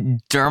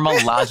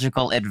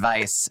dermalogical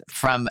advice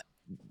from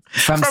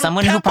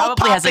someone who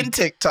probably has a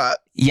TikTok.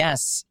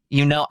 Yes.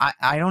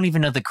 I don't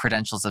even know the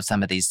credentials of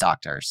some of these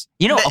doctors.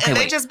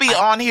 They just be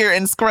on here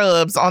in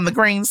scrubs on the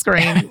green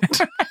screen.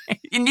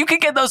 And you can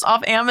get those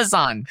off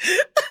Amazon.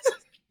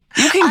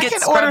 You can get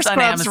scrubs on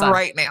Amazon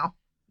right now.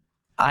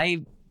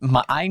 I'm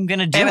going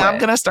to do it. And I'm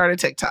going to start a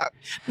TikTok.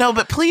 No,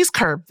 but please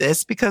curb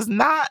this because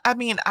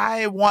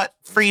I want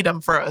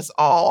freedom for us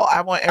all.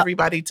 I want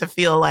everybody to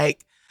feel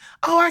like,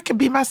 I can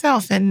be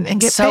myself and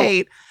get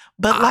paid.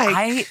 But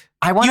I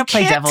want to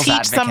play devil's advocate. You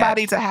can't teach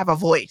somebody to have a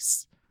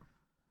voice.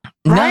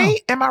 Right?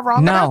 No. Am I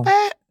wrong about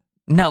that?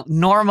 No,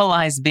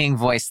 normalize being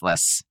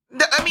voiceless. You're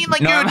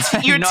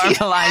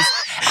normalize.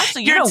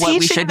 Actually, you're what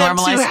we should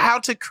normalize? To how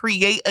to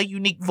create a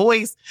unique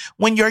voice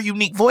when your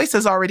unique voice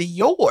is already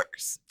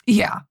yours.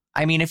 Yeah.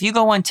 I mean, if you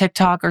go on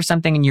TikTok or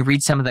something and you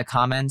read some of the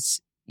comments,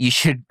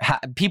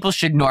 people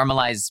should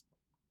normalize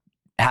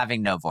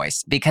having no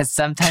voice because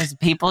sometimes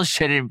people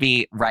shouldn't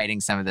be writing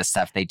some of the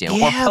stuff they do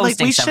or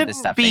posting some of the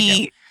stuff they do. We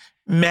shouldn't be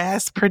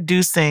mass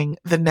producing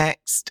the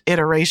next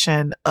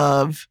iteration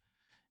of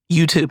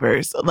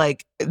YouTubers.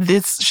 Like,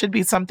 this should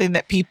be something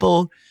that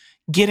people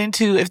get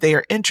into if they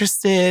are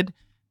interested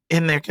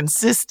and they're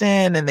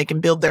consistent and they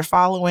can build their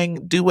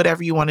following, do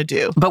whatever you want to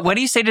do. But what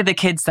do you say to the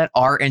kids that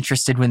are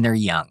interested when they're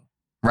young,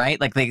 right?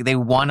 Like they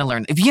want to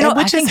learn.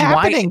 Which is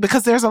happening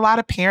because there's a lot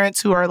of parents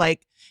who are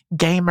like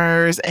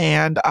gamers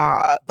and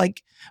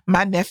like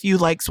my nephew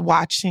likes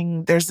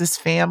watching. There's this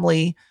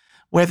family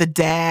where the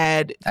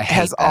dad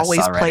has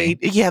always played.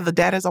 Yeah, the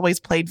dad has always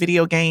played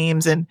video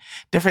games and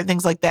different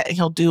things like that. And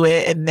he'll do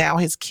it. And now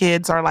his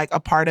kids are like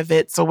a part of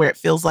it. So where it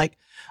feels like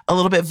a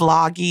little bit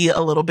vloggy, a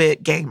little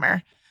bit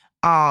gamer.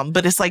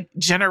 But it's like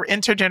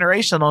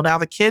intergenerational. Now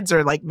the kids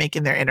are like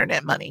making their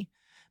internet money.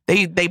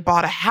 They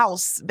bought a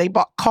house. They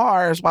bought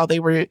cars while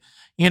they were,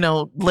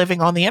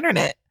 living on the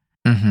internet.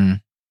 Mm-hmm.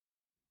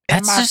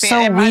 That's just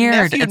so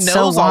weird. It's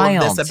so wild.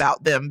 All of this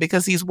about them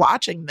because he's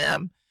watching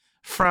them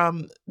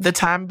from the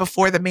time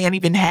before the man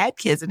even had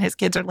kids, and his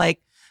kids are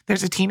like,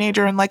 there's a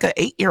teenager and like an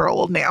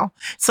 8-year-old now.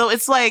 So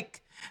it's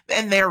like,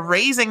 and they're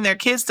raising their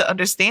kids to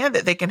understand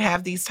that they can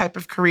have these type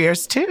of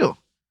careers too.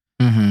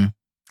 Mm-hmm.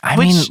 I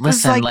mean,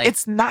 listen, like,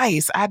 it's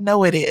nice. I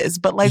know it is,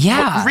 but like,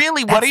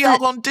 really, what are y'all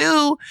gonna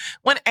do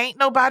when ain't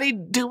nobody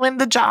doing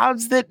the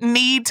jobs that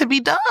need to be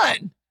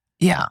done?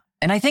 Yeah,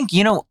 and I think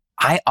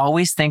I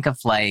always think of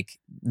like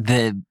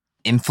the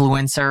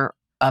influencer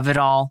of it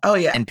all. Oh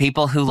yeah. And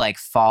people who like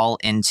fall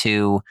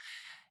into,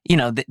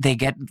 they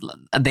get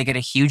a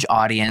huge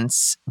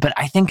audience. But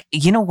I think,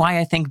 why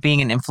I think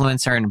being an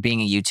influencer and being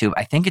a YouTube,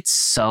 I think it's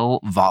so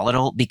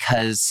volatile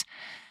because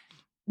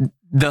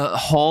the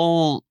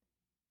whole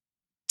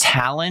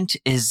talent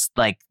is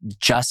like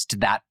just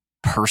that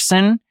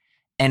person.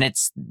 And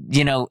it's,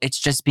 it's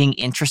just being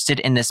interested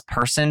in this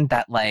person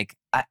that like,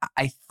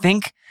 I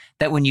think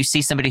that when you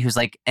see somebody who's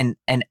like an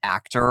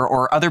actor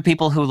or other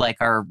people who like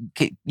are,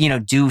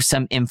 do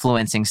some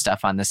influencing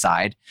stuff on the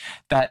side,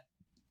 that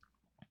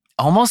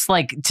almost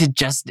like to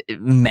just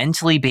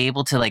mentally be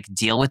able to like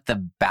deal with the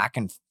back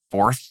and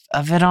forth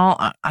of it all.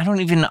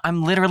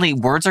 I'm literally,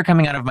 words are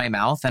coming out of my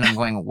mouth and I'm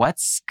going,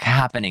 what's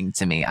happening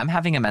to me? I'm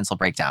having a mental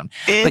breakdown.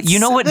 But you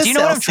know what? Do you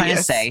know what I'm trying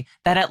to say?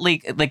 That at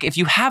like if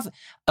you have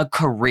a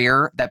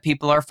career that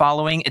people are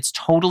following, it's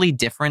totally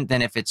different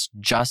than if it's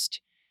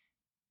just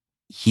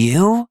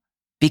you.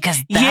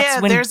 Because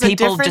that's when there's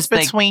people a difference just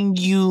between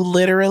you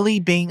literally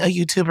being a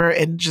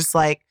YouTuber and just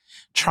like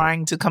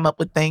trying to come up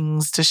with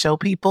things to show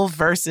people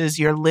versus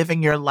you're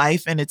living your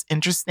life and it's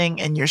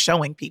interesting and you're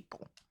showing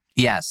people.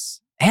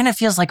 Yes. And it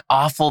feels like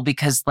awful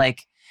because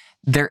like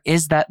there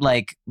is that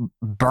like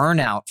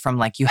burnout from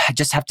like you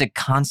just have to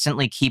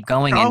constantly keep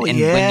going. And when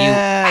you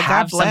have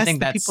God bless something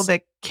the that's people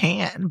that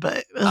can,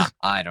 but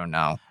I don't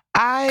know.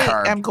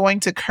 I am going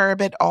to curb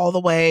it all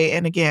the way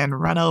and again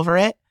run over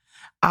it.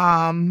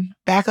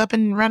 Back up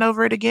and run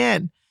over it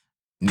again.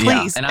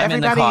 Please, and I'm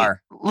everybody, in the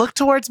car. Look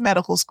towards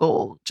medical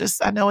school.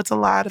 Just, I know it's a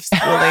lot of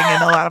schooling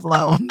and a lot of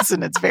loans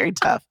and it's very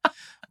tough.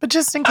 But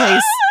just in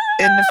case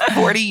in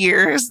 40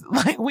 years,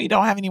 like we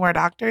don't have any more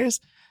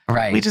doctors.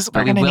 Right.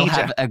 We're going to need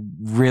have a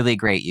really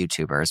great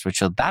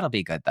YouTubers, that'll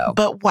be good though.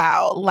 But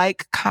wow,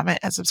 like, comment,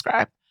 and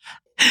subscribe.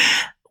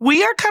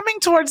 We are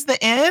coming towards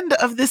the end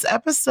of this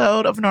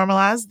episode of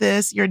Normalize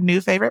This, your new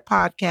favorite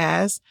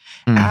podcast.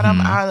 Mm-hmm.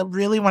 Adam, I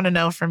really want to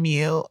know from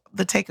you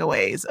the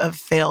takeaways of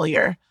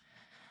failure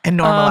and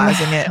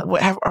normalizing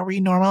it. Are we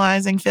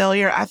normalizing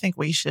failure? I think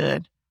we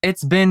should.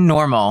 It's been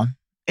normal.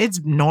 It's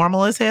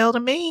normal as hell to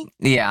me.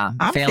 Yeah.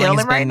 I'm failing has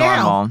been right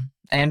normal. Now.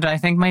 And I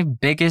think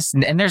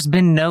and there's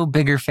been no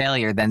bigger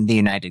failure than the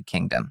United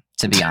Kingdom,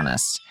 to be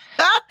honest.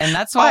 And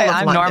that's why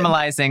I'm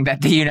normalizing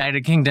that the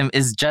United Kingdom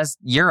is just,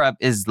 Europe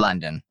is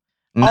London.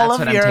 And all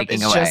that's of what Europe I'm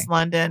taking is away. just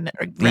London.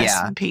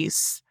 Rest in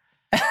peace.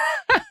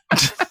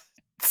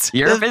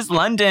 Europe is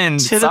London.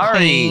 To the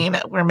Queen,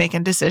 we're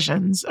making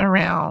decisions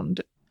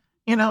around,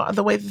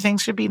 the way that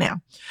things should be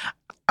now.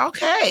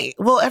 Okay.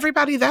 Well,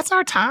 everybody, that's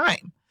our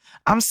time.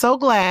 I'm so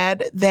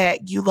glad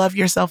that you love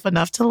yourself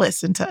enough to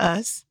listen to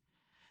us.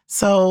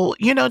 So,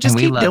 just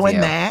keep doing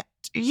that.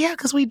 Yeah,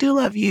 because we do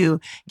love you.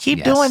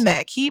 Keep doing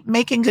that. Keep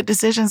making good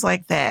decisions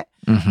like that.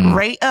 Mm-hmm.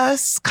 Rate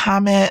us,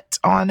 comment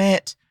on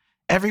it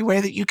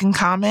everywhere that you can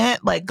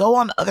comment. Like, go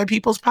on other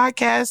people's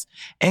podcasts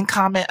and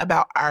comment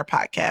about our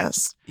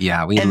podcast.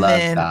 Yeah, we love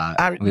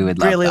that. We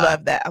would really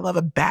love that. I love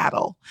a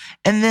battle.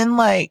 And then,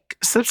 like,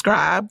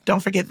 subscribe.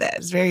 Don't forget that.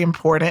 It's very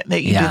important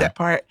that you do that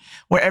part.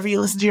 Wherever you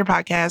listen to your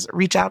podcast,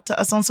 reach out to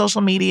us on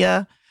social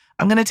media.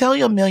 I'm going to tell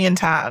you 1,000,000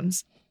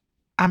 times.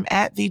 I'm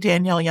at the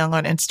Danielle Young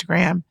on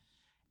Instagram,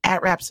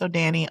 at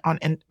RapsoDanny on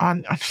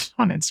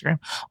Instagram,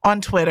 on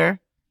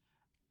Twitter.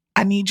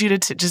 I need you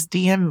to just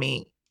DM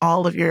me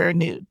all of your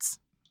nudes.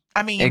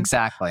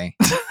 Exactly.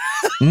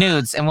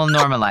 Nudes, and we'll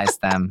normalize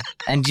them.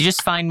 And you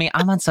just find me.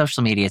 I'm on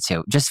social media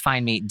too. Just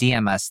find me,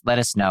 DM us, let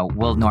us know.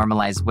 We'll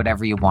normalize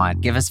whatever you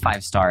want. Give us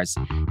 5 stars.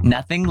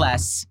 Nothing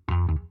less.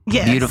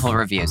 Yes. Beautiful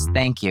reviews.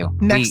 Thank you.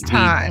 Next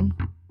time.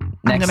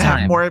 I'm going to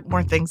have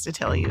more things to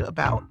tell you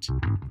about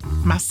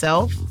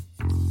myself,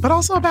 but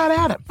also about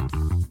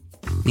Adam.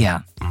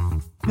 Yeah.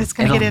 It's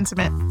going to get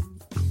intimate.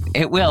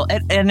 It will.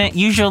 And it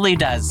usually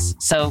does.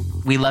 So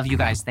we love you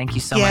guys. Thank you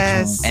so much.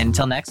 And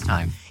until next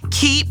time.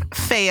 Keep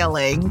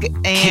failing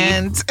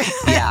and...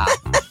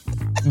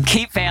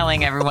 Keep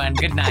failing, everyone.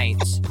 Good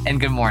night and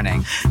good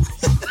morning.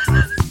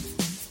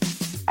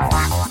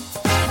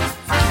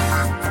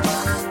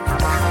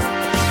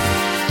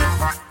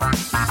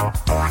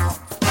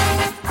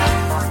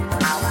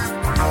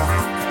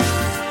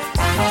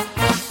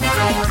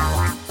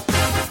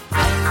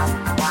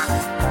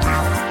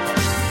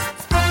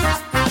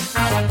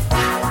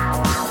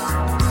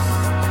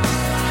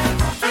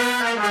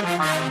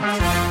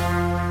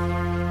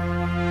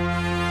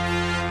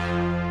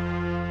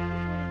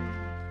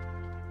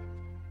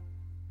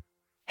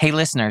 Hey,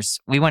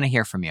 listeners, we want to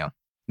hear from you.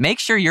 Make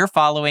sure you're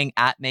following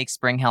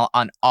 @MakeSpringHell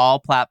on all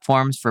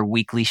platforms for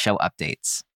weekly show updates.